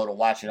download and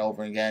watch it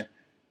over again.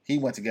 He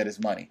went to get his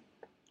money.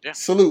 Yeah.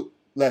 Salute,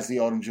 Leslie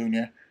Odom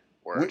Jr.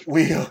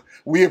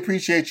 We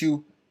appreciate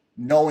you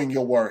knowing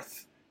your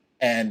worth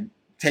and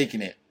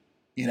taking it,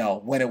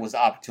 when it was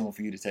opportune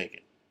for you to take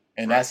it.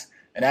 And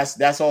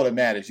that's all that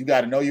matters. You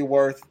got to know your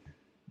worth.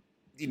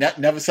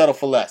 Never settle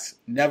for less.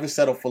 Never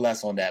settle for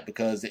less on that,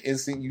 because the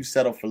instant you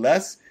settle for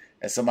less,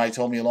 as somebody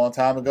told me a long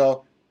time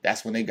ago,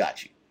 that's when they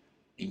got you.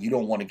 And you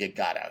don't want to get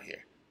got out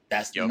here.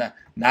 That's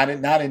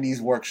not in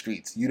these work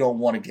streets. You don't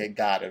want to get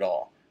got at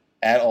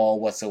all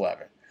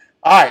whatsoever.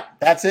 All right,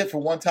 that's it for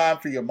One Time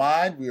for Your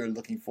Mind. We are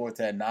looking forward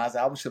to that Nas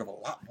album. Should have a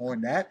lot more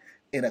than that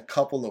in a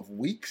couple of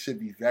weeks. Should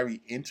be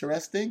very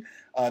interesting.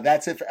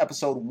 That's it for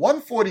episode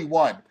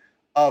 141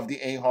 of the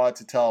Ain't Hard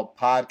to Tell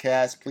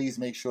podcast. Please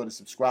make sure to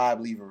subscribe,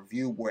 leave a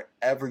review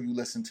wherever you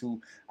listen to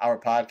our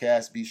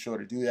podcast. Be sure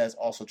to do that.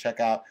 Also check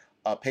out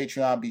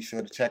Patreon. Be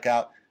sure to check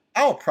out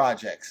our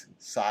projects.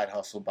 Side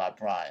Hustle by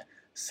Brian.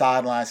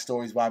 Sideline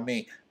Stories by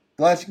me.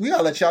 We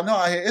gotta let y'all know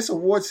out here, it's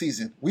award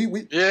season. We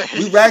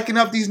racking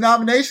up these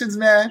nominations,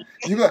 man.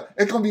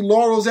 It's gonna be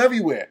laurels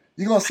everywhere.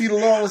 You're gonna see the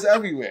laurels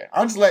everywhere.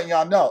 I'm just letting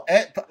y'all know.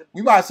 And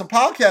we might have some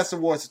podcast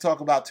awards to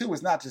talk about too.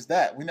 It's not just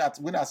that. We're not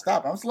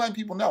stopping. I'm just letting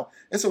people know.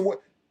 It's a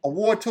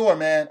award tour,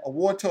 man.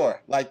 Award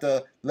tour. Like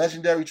the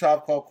legendary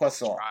Tribe Called Quest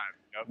song.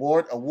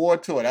 Yep.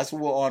 Award tour. That's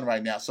what we're on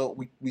right now. So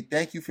we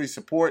thank you for your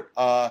support.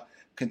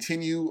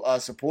 Continue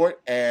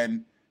support,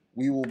 and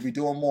we will be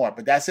doing more.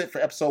 But that's it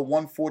for episode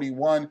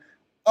 141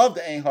 of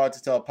the Ain't Hard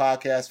to Tell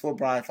podcast. For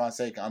Brian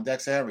Fonseca, I'm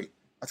Dexter Henry.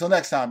 Until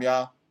next time,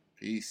 y'all.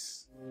 Peace.